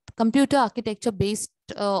a computer architecture based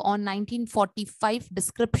on 1945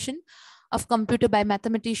 description of computer by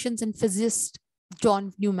mathematicians and physicist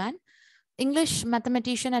John Neumann. English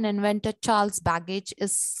mathematician and inventor Charles Babbage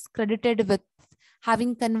is credited with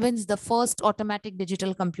having convinced the first automatic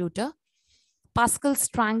digital computer. Pascal's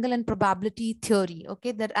triangle and probability theory.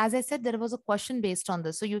 Okay, that, as I said, there was a question based on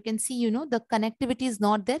this. So you can see, the connectivity is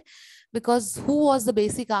not there, because who was the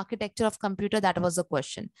basic architecture of computer? That was the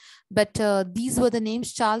question. But these were the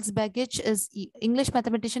names. Charles Babbage is English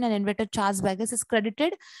mathematician and inventor. Charles Babbage is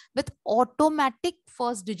credited with automatic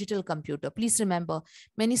first digital computer. Please remember,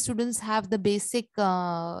 many students have the basic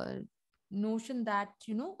notion that,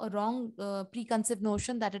 a wrong preconceived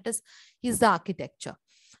notion that he's the architecture.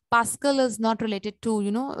 Pascal is not related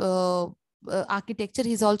to, architecture.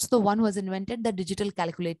 He's also the one who has invented the digital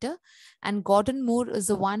calculator. And Gordon Moore is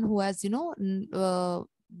the one who has,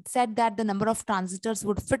 said that the number of transistors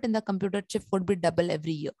would fit in the computer chip would be double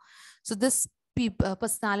every year. So this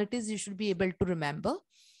personalities you should be able to remember.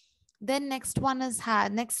 Then next one is,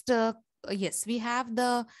 we have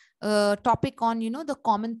the topic on, the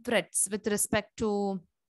common threats with respect to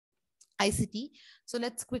ICT. So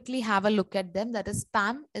let's quickly have a look at them. That is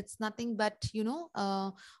spam. It's nothing but,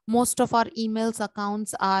 most of our emails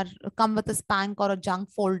accounts come with a spam or a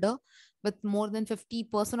junk folder with more than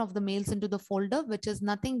 50% of the mails into the folder, which is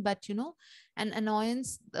nothing but, an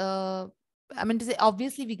annoyance. To say,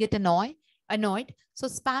 obviously we get annoyed. So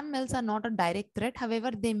spam mails are not a direct threat.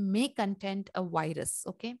 However, they may contain a virus.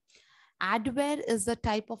 Okay. Adware is a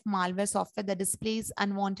type of malware software that displays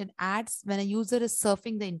unwanted ads when a user is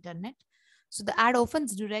surfing the internet. So the ad often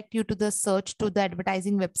directs you to the search to the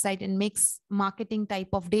advertising website and makes marketing type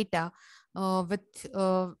of data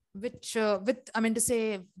the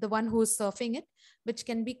one who is surfing it, which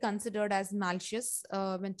can be considered as malicious,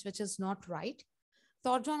 which is not right.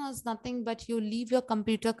 Trojan is nothing but you leave your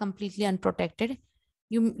computer completely unprotected.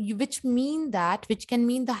 Which can mean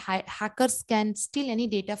the hackers can steal any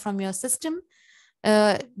data from your system.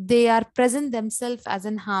 They are present themselves as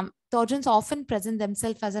in harm Trojans often present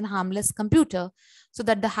themselves as an harmless computer so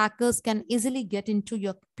that the hackers can easily get into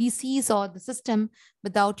your PCs or the system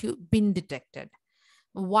without you being detected.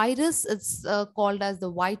 Virus is called as the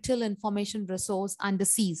vital information resource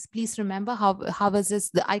underseas. Please remember how is this,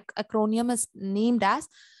 the acronym is named as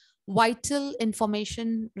vital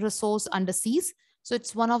information resource underseas. So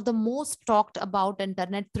it's one of the most talked about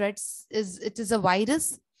internet threats. It is a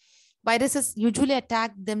virus. Viruses usually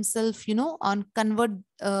attack themselves, on convert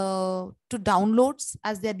to downloads,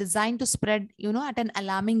 as they're designed to spread, at an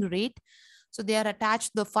alarming rate. So they are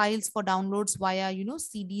attached the files for downloads via,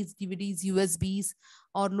 CDs, DVDs, USBs,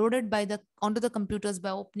 or loaded onto the computers by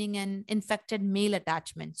opening an infected mail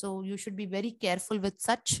attachment. So you should be very careful with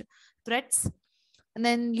such threats. And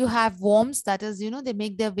then you have worms, that is, they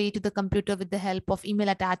make their way to the computer with the help of email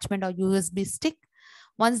attachment or USB stick.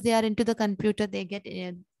 Once they are into the computer, they get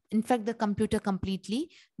infect the computer completely,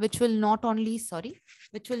 which will not only,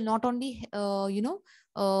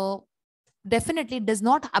 definitely does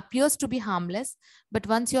not appears to be harmless, but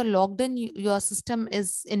once you're logged in, your system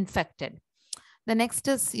is infected. The next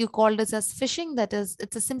is, you call this as phishing. That is,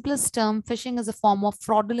 it's a simplest term. Phishing is a form of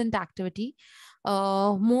fraudulent activity.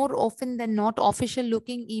 More often than not, official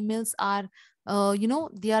looking emails are,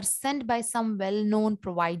 they are sent by some well-known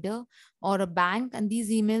provider or a bank, and these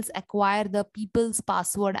emails acquire the people's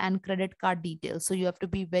password and credit card details. So you have to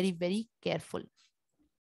be very, very careful.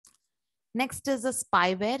 Next is a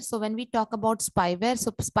spyware. So when we talk about spyware,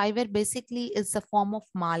 so spyware basically is a form of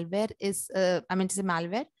malware. It's a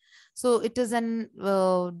malware. So it is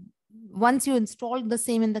once you install the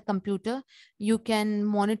same in the computer, you can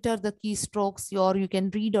monitor the keystrokes, you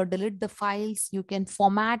can read or delete the files, you can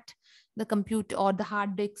format the computer or the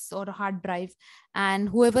hard disks or a hard drive, and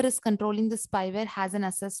whoever is controlling the spyware has an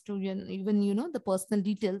access to even the personal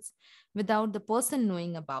details without the person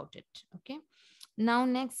knowing about it. Okay. Now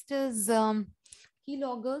next is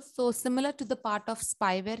keyloggers. So similar to the part of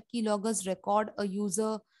spyware, keyloggers record a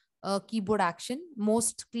user keyboard action.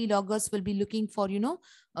 Most keyloggers will be looking for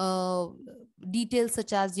details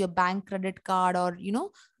such as your bank credit card or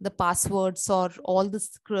the passwords or all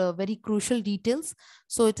this very crucial details.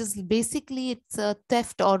 So it is basically, it's a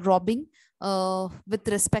theft or robbing with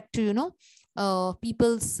respect to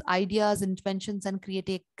people's ideas, inventions, and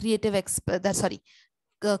creative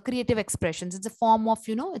expressions. It's a form of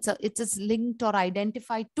it's linked or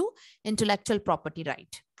identified to intellectual property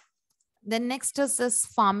right. Then next is this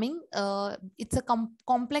farming. It's a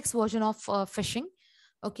complex version of phishing.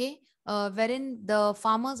 Okay. Wherein the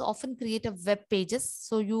farmers often create a web pages.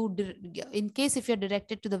 So in case if you're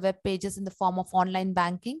directed to the web pages in the form of online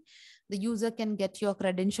banking, the user can get your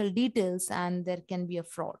credential details and there can be a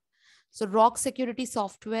fraud. So ROC security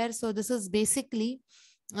software. So this is basically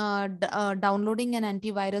downloading an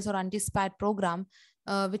antivirus or anti-spy program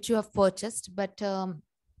which you have purchased, but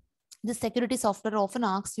the security software often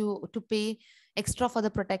asks you to pay extra for the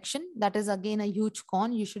protection. That is again a huge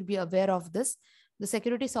con. You should be aware of this. The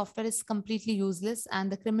security software is completely useless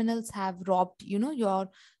and the criminals have robbed your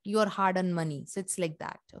hard-earned money. So it's like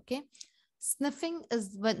that. Okay. Sniffing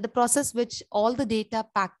is the process which all the data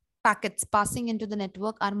packets passing into the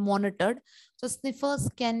network are monitored. So sniffers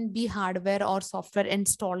can be hardware or software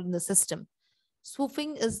installed in the system.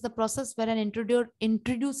 Spoofing is the process where an intruder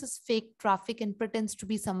introduces fake traffic and pretends to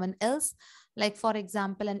be someone else. Like, for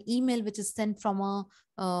example, an email which is sent from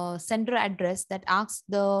a sender address that asks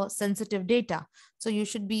the sensitive data. So you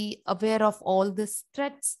should be aware of all these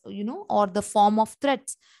threats, or the form of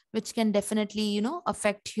threats, which can definitely,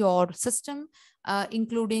 affect your system,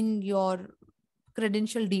 including your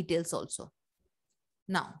credential details also.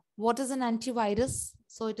 Now, what is an antivirus?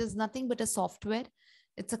 So it is nothing but a software.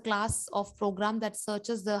 It's a class of program that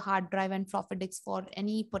searches the hard drive and floppy disk for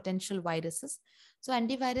any potential viruses. So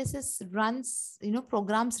antiviruses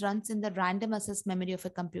programs runs in the random access memory of a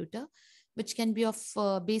computer, which can be of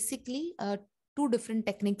basically two different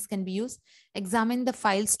techniques can be used. Examine the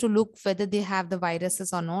files to look whether they have the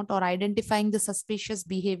viruses or not, or identifying the suspicious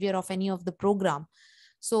behavior of any of the program.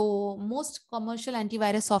 So most commercial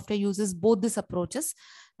antivirus software uses both these approaches,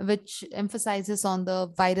 which emphasizes on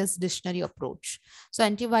the virus dictionary approach. So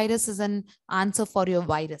antivirus is an answer for your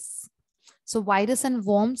virus. So virus and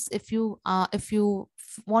worms, if you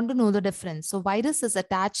want to know the difference. So virus is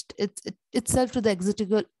attached itself to the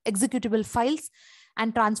executable files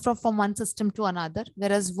and transfer from one system to another,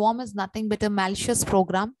 whereas worm is nothing but a malicious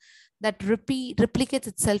program that replicates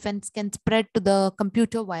itself and can spread to the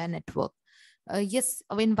computer via network. Yes,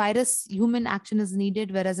 in virus, human action is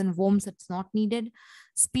needed, whereas in worms, it's not needed.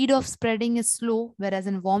 Speed of spreading is slow, whereas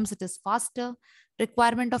in worms, it is faster.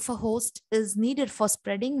 Requirement of a host is needed for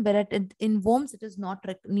spreading, whereas in worms, it is not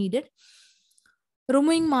needed.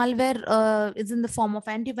 Removing malware is in the form of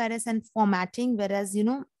antivirus and formatting, whereas,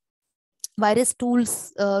 virus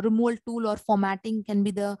tools, removal tool or formatting can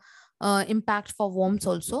be the impact for worms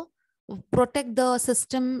also. Protect the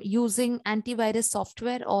system using antivirus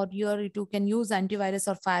software, or you can use antivirus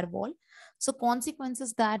or firewall. So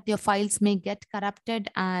consequences that your files may get corrupted,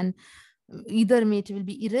 and either it will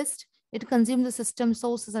be erased, it consumes the system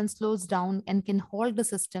sources and slows down and can halt the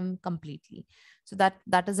system completely. So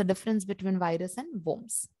that is the difference between virus and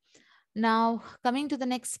worms. Now coming to the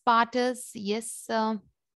next part is, yes,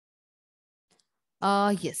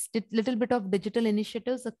 little bit of digital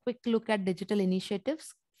initiatives, a quick look at digital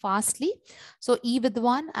initiatives fastly. So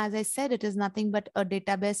eWith1, as I said, it is nothing but a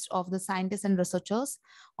database of the scientists and researchers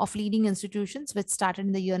of leading institutions, which started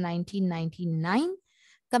in the year 1999.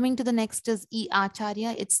 Coming to the next is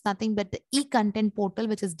eAcharya. It's nothing but the e-content portal,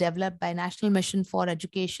 which is developed by National Mission for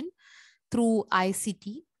Education through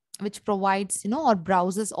ICT, which provides, or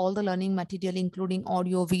browses all the learning material, including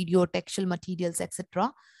audio, video, textual materials,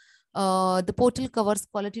 etc. The portal covers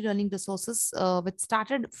quality learning resources, which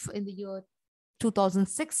started in the year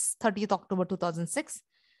 2006, 30th October 2006,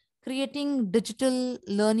 creating digital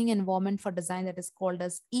learning environment for design that is called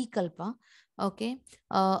as eKalpa. Okay,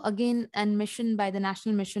 again, and mission by the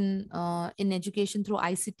National Mission in Education through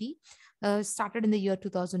ICT, started in the year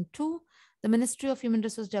 2002. The Ministry of Human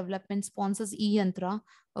Resource Development sponsors eYantra.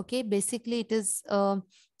 Okay, basically it is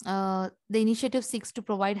the initiative seeks to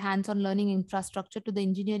provide hands-on learning infrastructure to the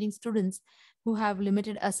engineering students who have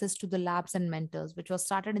limited access to the labs and mentors, which was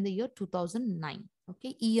started in the year 2009.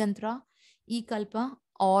 Okay, eYantra, eKalpa,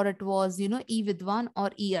 or it was, eWith1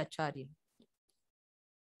 or eAcharya.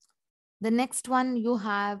 The next one you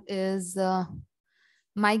have is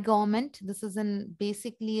My Government. This is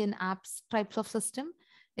basically an apps types of system.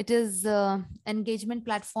 It is engagement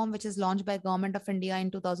platform which is launched by Government of India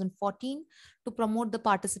in 2014 to promote the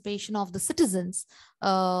participation of the citizens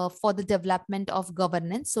for the development of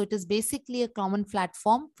governance. So it is basically a common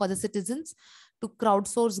platform for the citizens to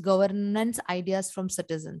crowdsource governance ideas from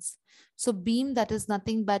citizens. So Beam, that is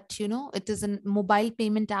nothing but, it is a mobile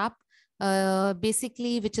payment app,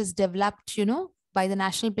 basically, which is developed, by the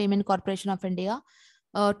National Payment Corporation of India,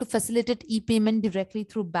 to facilitate e-payment directly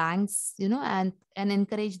through banks, and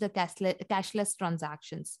encourage the cashless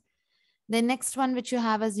transactions. The next one which you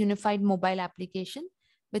have is Unified Mobile Application,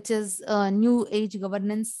 which is a new age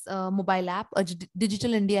governance mobile app, a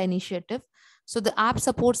digital India initiative. So the app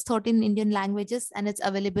supports 13 Indian languages and it's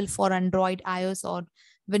available for Android, iOS, or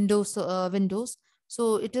Windows.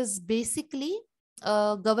 So it is basically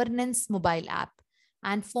a governance mobile app.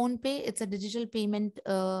 And PhonePe, it's a digital payment,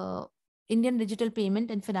 Indian digital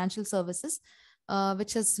payment and financial services,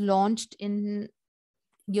 which has launched in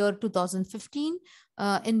year 2015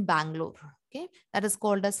 in Bangalore. Okay, that is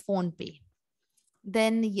called as PhonePe.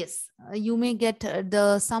 Then yes, you may get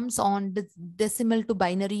the sums on decimal to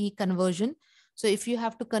binary conversion. So if you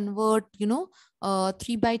have to convert,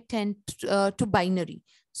 3 by 10 to binary.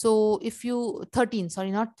 So if you 13,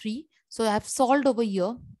 sorry, not 3. So I have solved over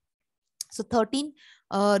here. So 13,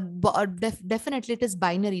 definitely it is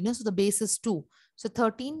binary, so the base is 2. So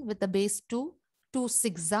 13 with the base 2, 2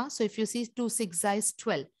 6 so if you see 2 6 is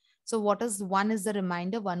 12. So what is 1 is the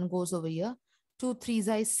remainder, 1 goes over here. 2 3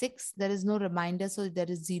 is 6, there is no remainder, so there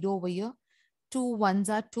is 0 over here. 2 1s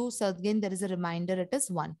are 2, so again there is a reminder, it is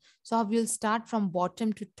 1. So we'll start from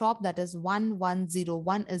bottom to top, that is 1 1 0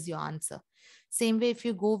 1 is your answer. Same way if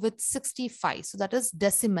you go with 65, so that is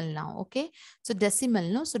decimal now. Okay, so decimal,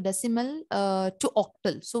 no, so decimal to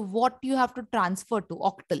octal. So what you have to transfer to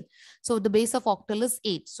octal? So the base of octal is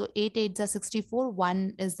 8. So 8 8s are 64,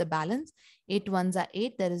 1 is the balance, 8 1s are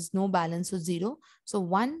 8, there is no balance, so 0. So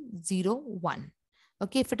 1 0 1.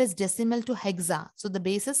 Okay, if it is decimal to hexa, so the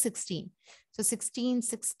base is 16. So 16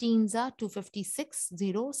 16s are 256,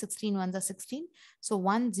 0, 16 1s are 16. So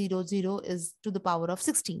 100 is to the power of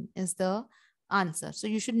 16 is the answer. So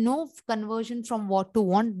you should know conversion from what to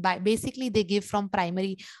what. Basically, they give from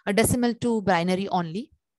primary, a decimal to binary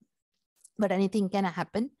only, but anything can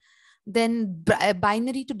happen. Then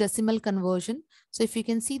binary to decimal conversion. So if you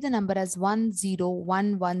can see the number as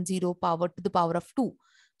 10110 power to the power of 2.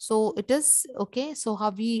 So it is okay. So how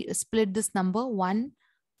we split this number? 1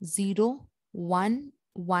 0 1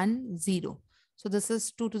 1 0. So this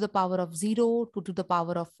is 2 to the power of 0, 2 to the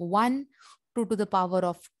power of 1, 2 to the power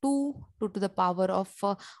of 2, 2 to the power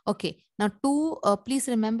of, okay. Now 2, please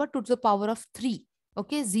remember 2 to the power of 3.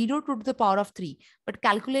 Okay, 0 2 to the power of 3. But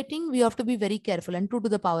calculating, we have to be very careful, and 2 to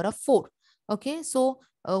the power of 4. Okay, so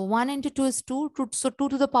 1 into 2 is 2. So 2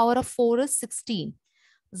 to the power of 4 is 16.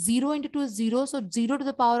 0 into 2 is 0. So 0 to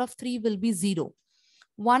the power of 3 will be 0.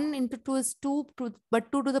 1 into 2 is 2,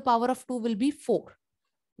 but 2 to the power of 2 will be 4.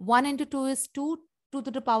 1 into 2 is 2. 2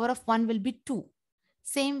 to the power of 1 will be 2.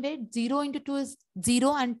 Same way, 0 into 2 is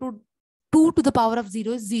 0, and 2 to the power of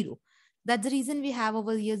 0 is 0. That's the reason we have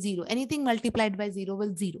over here 0. Anything multiplied by 0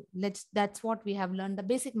 will 0. That's what we have learned, the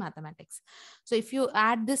basic mathematics. So if you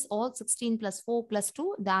add this all, 16 plus 4 plus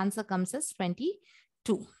 2, the answer comes as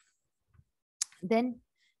 22. Then,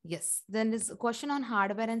 yes, then there's a question on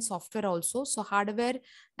hardware and software also. So hardware,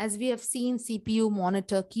 as we have seen, CPU,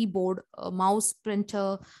 monitor, keyboard, mouse,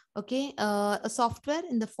 printer, okay, a software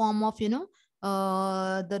in the form of,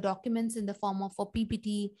 the documents in the form of a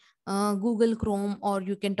PPT, Google Chrome, or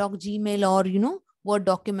you can talk Gmail, or, Word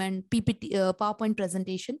document, PPT, PowerPoint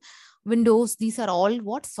presentation, Windows, these are all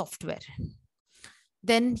what software.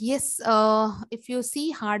 Then yes, if you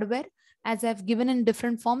see hardware, as I've given in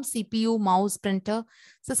different forms, CPU, mouse, printer,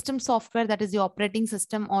 system software, that is the operating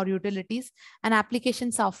system or utilities, and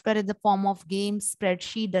application software in the form of games,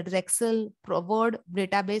 spreadsheet, that is Excel, Word,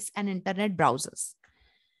 database, and internet browsers.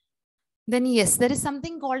 Then yes, there is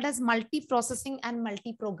something called as multi-processing and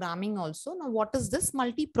multi-programming also. Now, what is this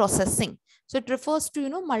multi-processing? So it refers to,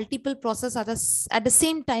 multiple process at the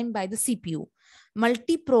same time by the CPU.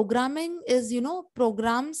 Multi-programming is,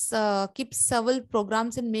 programs, keep several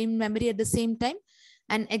programs in main memory at the same time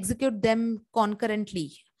and execute them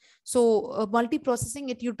concurrently. So multi-processing,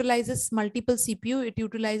 it utilizes multiple CPU, it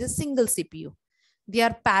utilizes single CPU. They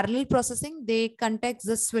are parallel processing. They context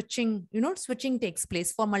the switching, switching takes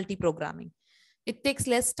place for multi-programming. It takes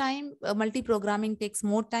less time. Multi-programming takes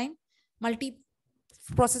more time.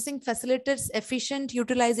 Multi-processing facilitates efficient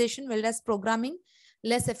utilization, whereas programming,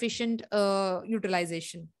 less efficient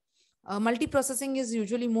utilization. Multi-processing is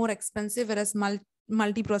usually more expensive, whereas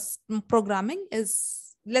multi-programming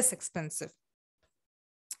is less expensive.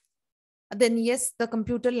 Then yes, the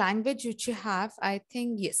computer language which you have, I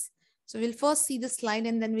think, yes. So we'll first see the slide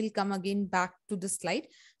and then we'll come again back to the slide.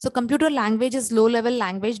 So computer language is low-level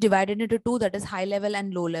language divided into two, that is high level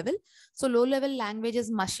and low level. So low-level language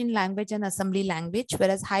is machine language and assembly language,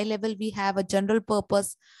 whereas high level we have a general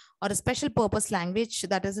purpose or a special purpose language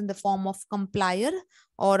that is in the form of compiler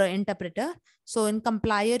or an interpreter. So in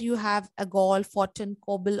compiler, you have AGOL, Fortran,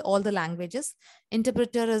 COBOL, all the languages.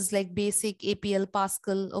 Interpreter is like BASIC, APL,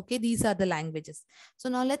 Pascal. Okay, these are the languages. So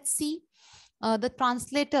now let's see. The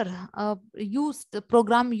translator the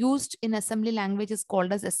program used in assembly language is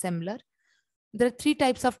called as assembler. There are three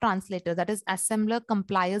types of translator, that is assembler,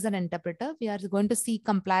 compliers, and interpreter. We are going to see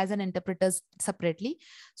compliers and interpreters separately.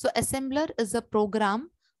 So assembler is a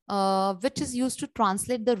program which is used to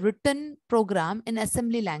translate the written program in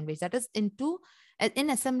assembly language, that is in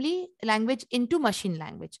assembly language into machine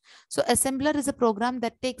language. So assembler is a program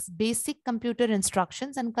that takes basic computer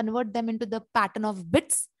instructions and convert them into the pattern of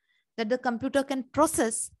bits that the computer can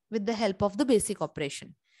process with the help of the basic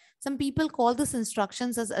operation. Some people call these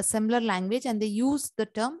instructions as assembler language and they use the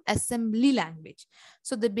term assembly language.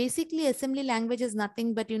 So basically assembly language is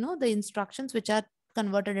nothing but, the instructions which are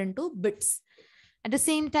converted into bits. At the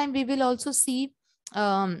same time, we will also see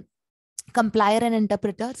compiler and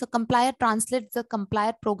interpreter. So compiler translates the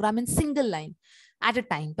compiler program in single line at a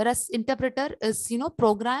time, whereas interpreter is,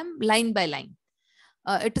 program line by line.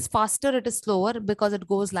 It is faster, it is slower because it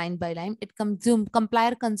goes line by line.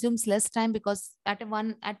 Compiler consumes less time because at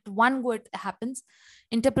one go it happens.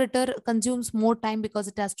 Interpreter consumes more time because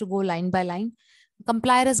it has to go line by line.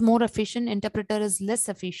 Compiler is more efficient, interpreter is less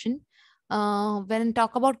efficient. When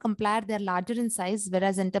talk about compiler, they are larger in size,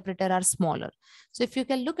 whereas interpreter are smaller. So if you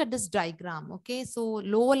can look at this diagram, okay, so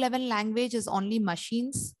lower level language is only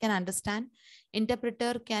machines can understand.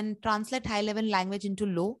 Interpreter can translate high level language into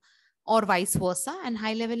low, or vice versa, and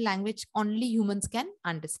high level language only humans can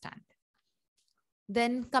understand.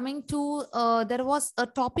 Then coming to, there was a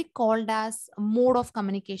topic called as mode of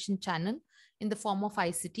communication channel in the form of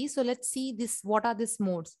ICT. So let's see this, what are these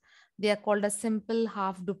modes? They are called as simple,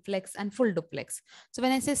 half duplex, and full duplex. So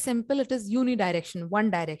when I say simple, it is unidirection, one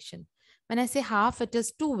direction. When I say half, it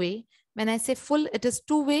is two-way. When I say full, it is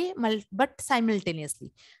two-way, but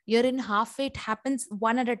simultaneously. Here in half-way, it happens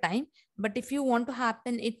one at a time. But if you want to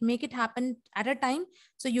make it happen at a time,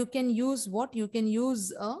 so you can use what? You can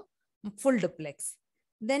use a full duplex.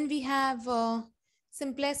 Then we have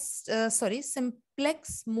simplex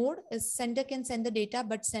mode is sender can send the data,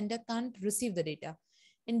 but sender can't receive the data.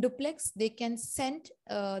 In duplex, they can send,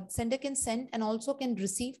 sender can send and also can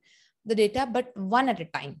receive the data, but one at a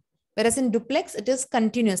time. Whereas in duplex, it is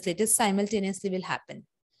continuously, it is simultaneously will happen.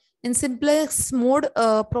 In simplex mode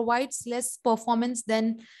provides less performance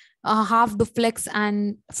than half duplex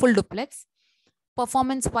and full duplex.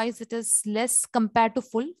 Performance wise, it is less compared to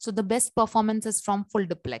full. So the best performance is from full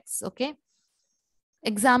duplex. Okay.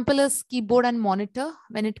 Example is keyboard and monitor.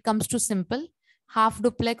 When it comes to simple, half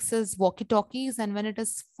duplex is walkie talkies, and when it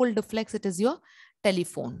is full duplex, it is your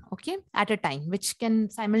telephone. Okay. At a time, which can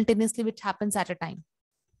simultaneously, which happens at a time.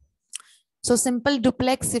 So simple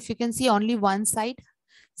duplex, if you can see only one side,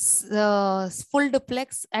 full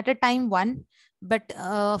duplex at a time one, but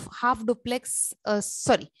half duplex,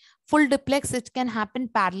 full duplex, it can happen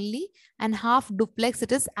parallelly, and half duplex,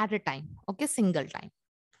 it is at a time. Okay, single time.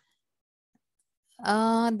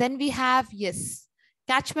 Then we have, yes,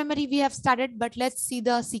 cache memory we have started, but let's see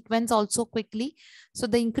the sequence also quickly. So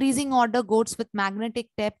the increasing order goes with magnetic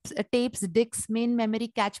tapes, disks, main memory,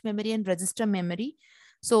 cache memory, and register memory.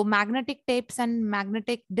 So magnetic tapes and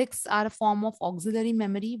magnetic disks are a form of auxiliary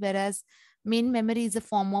memory, whereas main memory is a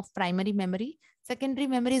form of primary memory. Secondary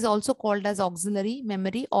memory is also called as auxiliary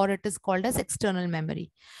memory, or it is called as external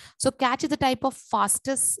memory. So cache is the type of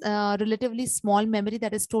fastest, relatively small memory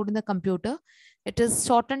that is stored in the computer. It is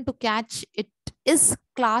shortened to cache. It is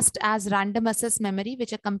classed as random access memory,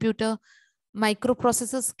 which a computer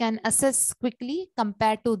microprocessors can access quickly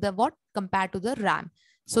compared to the what? Compared to the RAM.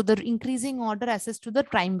 So the increasing order access to the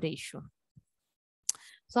time ratio.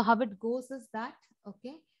 So how it goes is that,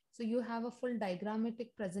 okay, so you have a full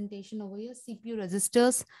diagrammatic presentation over here: CPU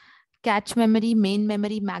registers, cache memory, main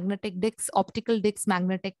memory, magnetic disks, optical disks,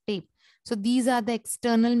 magnetic tape. So these are the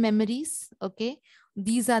external memories, okay?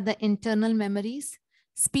 These are the internal memories.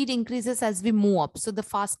 Speed increases as we move up. So the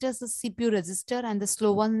fastest is CPU register and the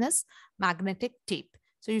slow one is magnetic tape.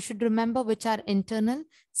 So you should remember which are internal.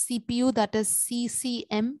 CPU, that is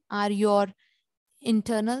CCM, are your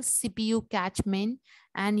internal CPU cache main,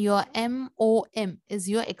 and your MOM is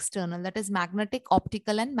your external, that is magnetic,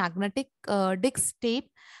 optical, and magnetic disk,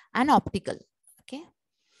 tape, and optical. Okay.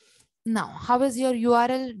 Now, how is your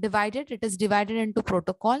URL divided? It is divided into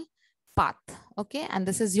protocol, path. Okay. And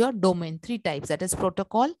this is your domain, 3 types, that is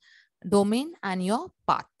protocol, domain, and your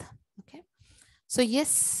path. Okay. So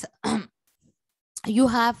yes, you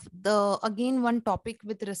have the, again, one topic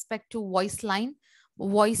with respect to voice line,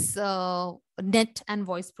 voice net, and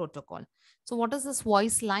voice protocol. So what is this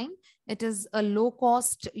voice line? It is a low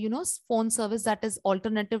cost, phone service that is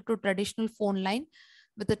alternative to traditional phone line,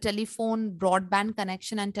 with a telephone broadband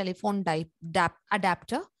connection and telephone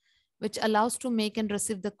adapter, which allows to make and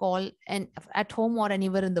receive the call and at home or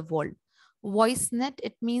anywhere in the world. Voice net,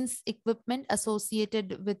 it means equipment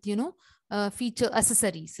associated with, feature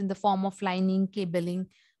accessories in the form of lining, cabling,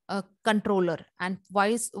 controller, and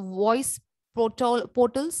voice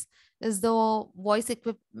portals is the voice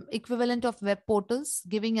equivalent of web portals,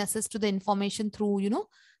 giving access to the information through,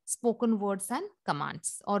 spoken words and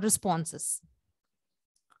commands or responses.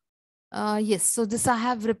 Yes, so this I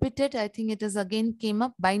have repeated. I think it is again came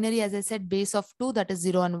up. Binary, as I said, base of 2, that is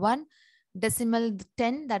 0 and 1. Decimal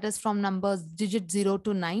 10, that is from numbers digit 0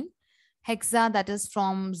 to 9. Hexa, that is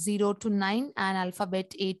from 0 to 9, and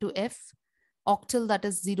alphabet A to F. Octal, that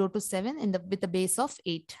is 0 to 7 with a base of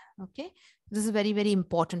 8. Okay, this is very, very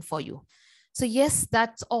important for you. So yes,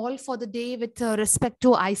 that's all for the day with respect to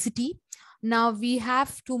ICT. Now we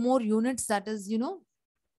have 2 more units, that is,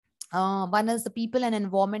 one is the people and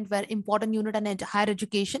environment, where important unit, and higher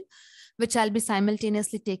education, which I'll be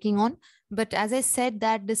simultaneously taking on. But as I said,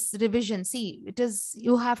 that this revision, see, it is,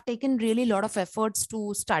 you have taken really a lot of efforts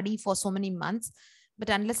to study for so many months, but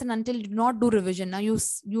unless and until you do not do revision, now you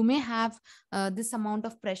may have this amount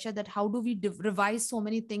of pressure that how do we revise so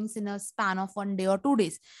many things in a span of 1 day or 2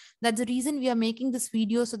 days. That's the reason we are making this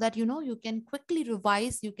video, so that, you can quickly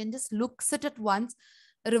revise. You can just sit at once,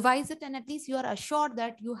 revise it, and at least you are assured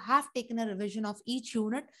that you have taken a revision of each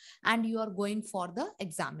unit and you are going for the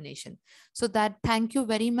examination. So that, thank you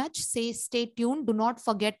very much. Stay tuned. Do not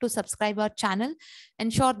forget to subscribe our channel.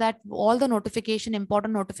 Ensure that all the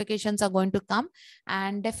important notifications are going to come,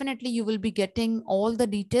 and definitely you will be getting all the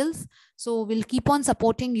details. So we'll keep on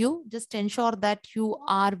supporting you. Just ensure that you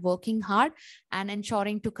are working hard and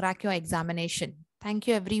ensuring to crack your examination. Thank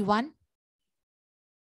you, everyone.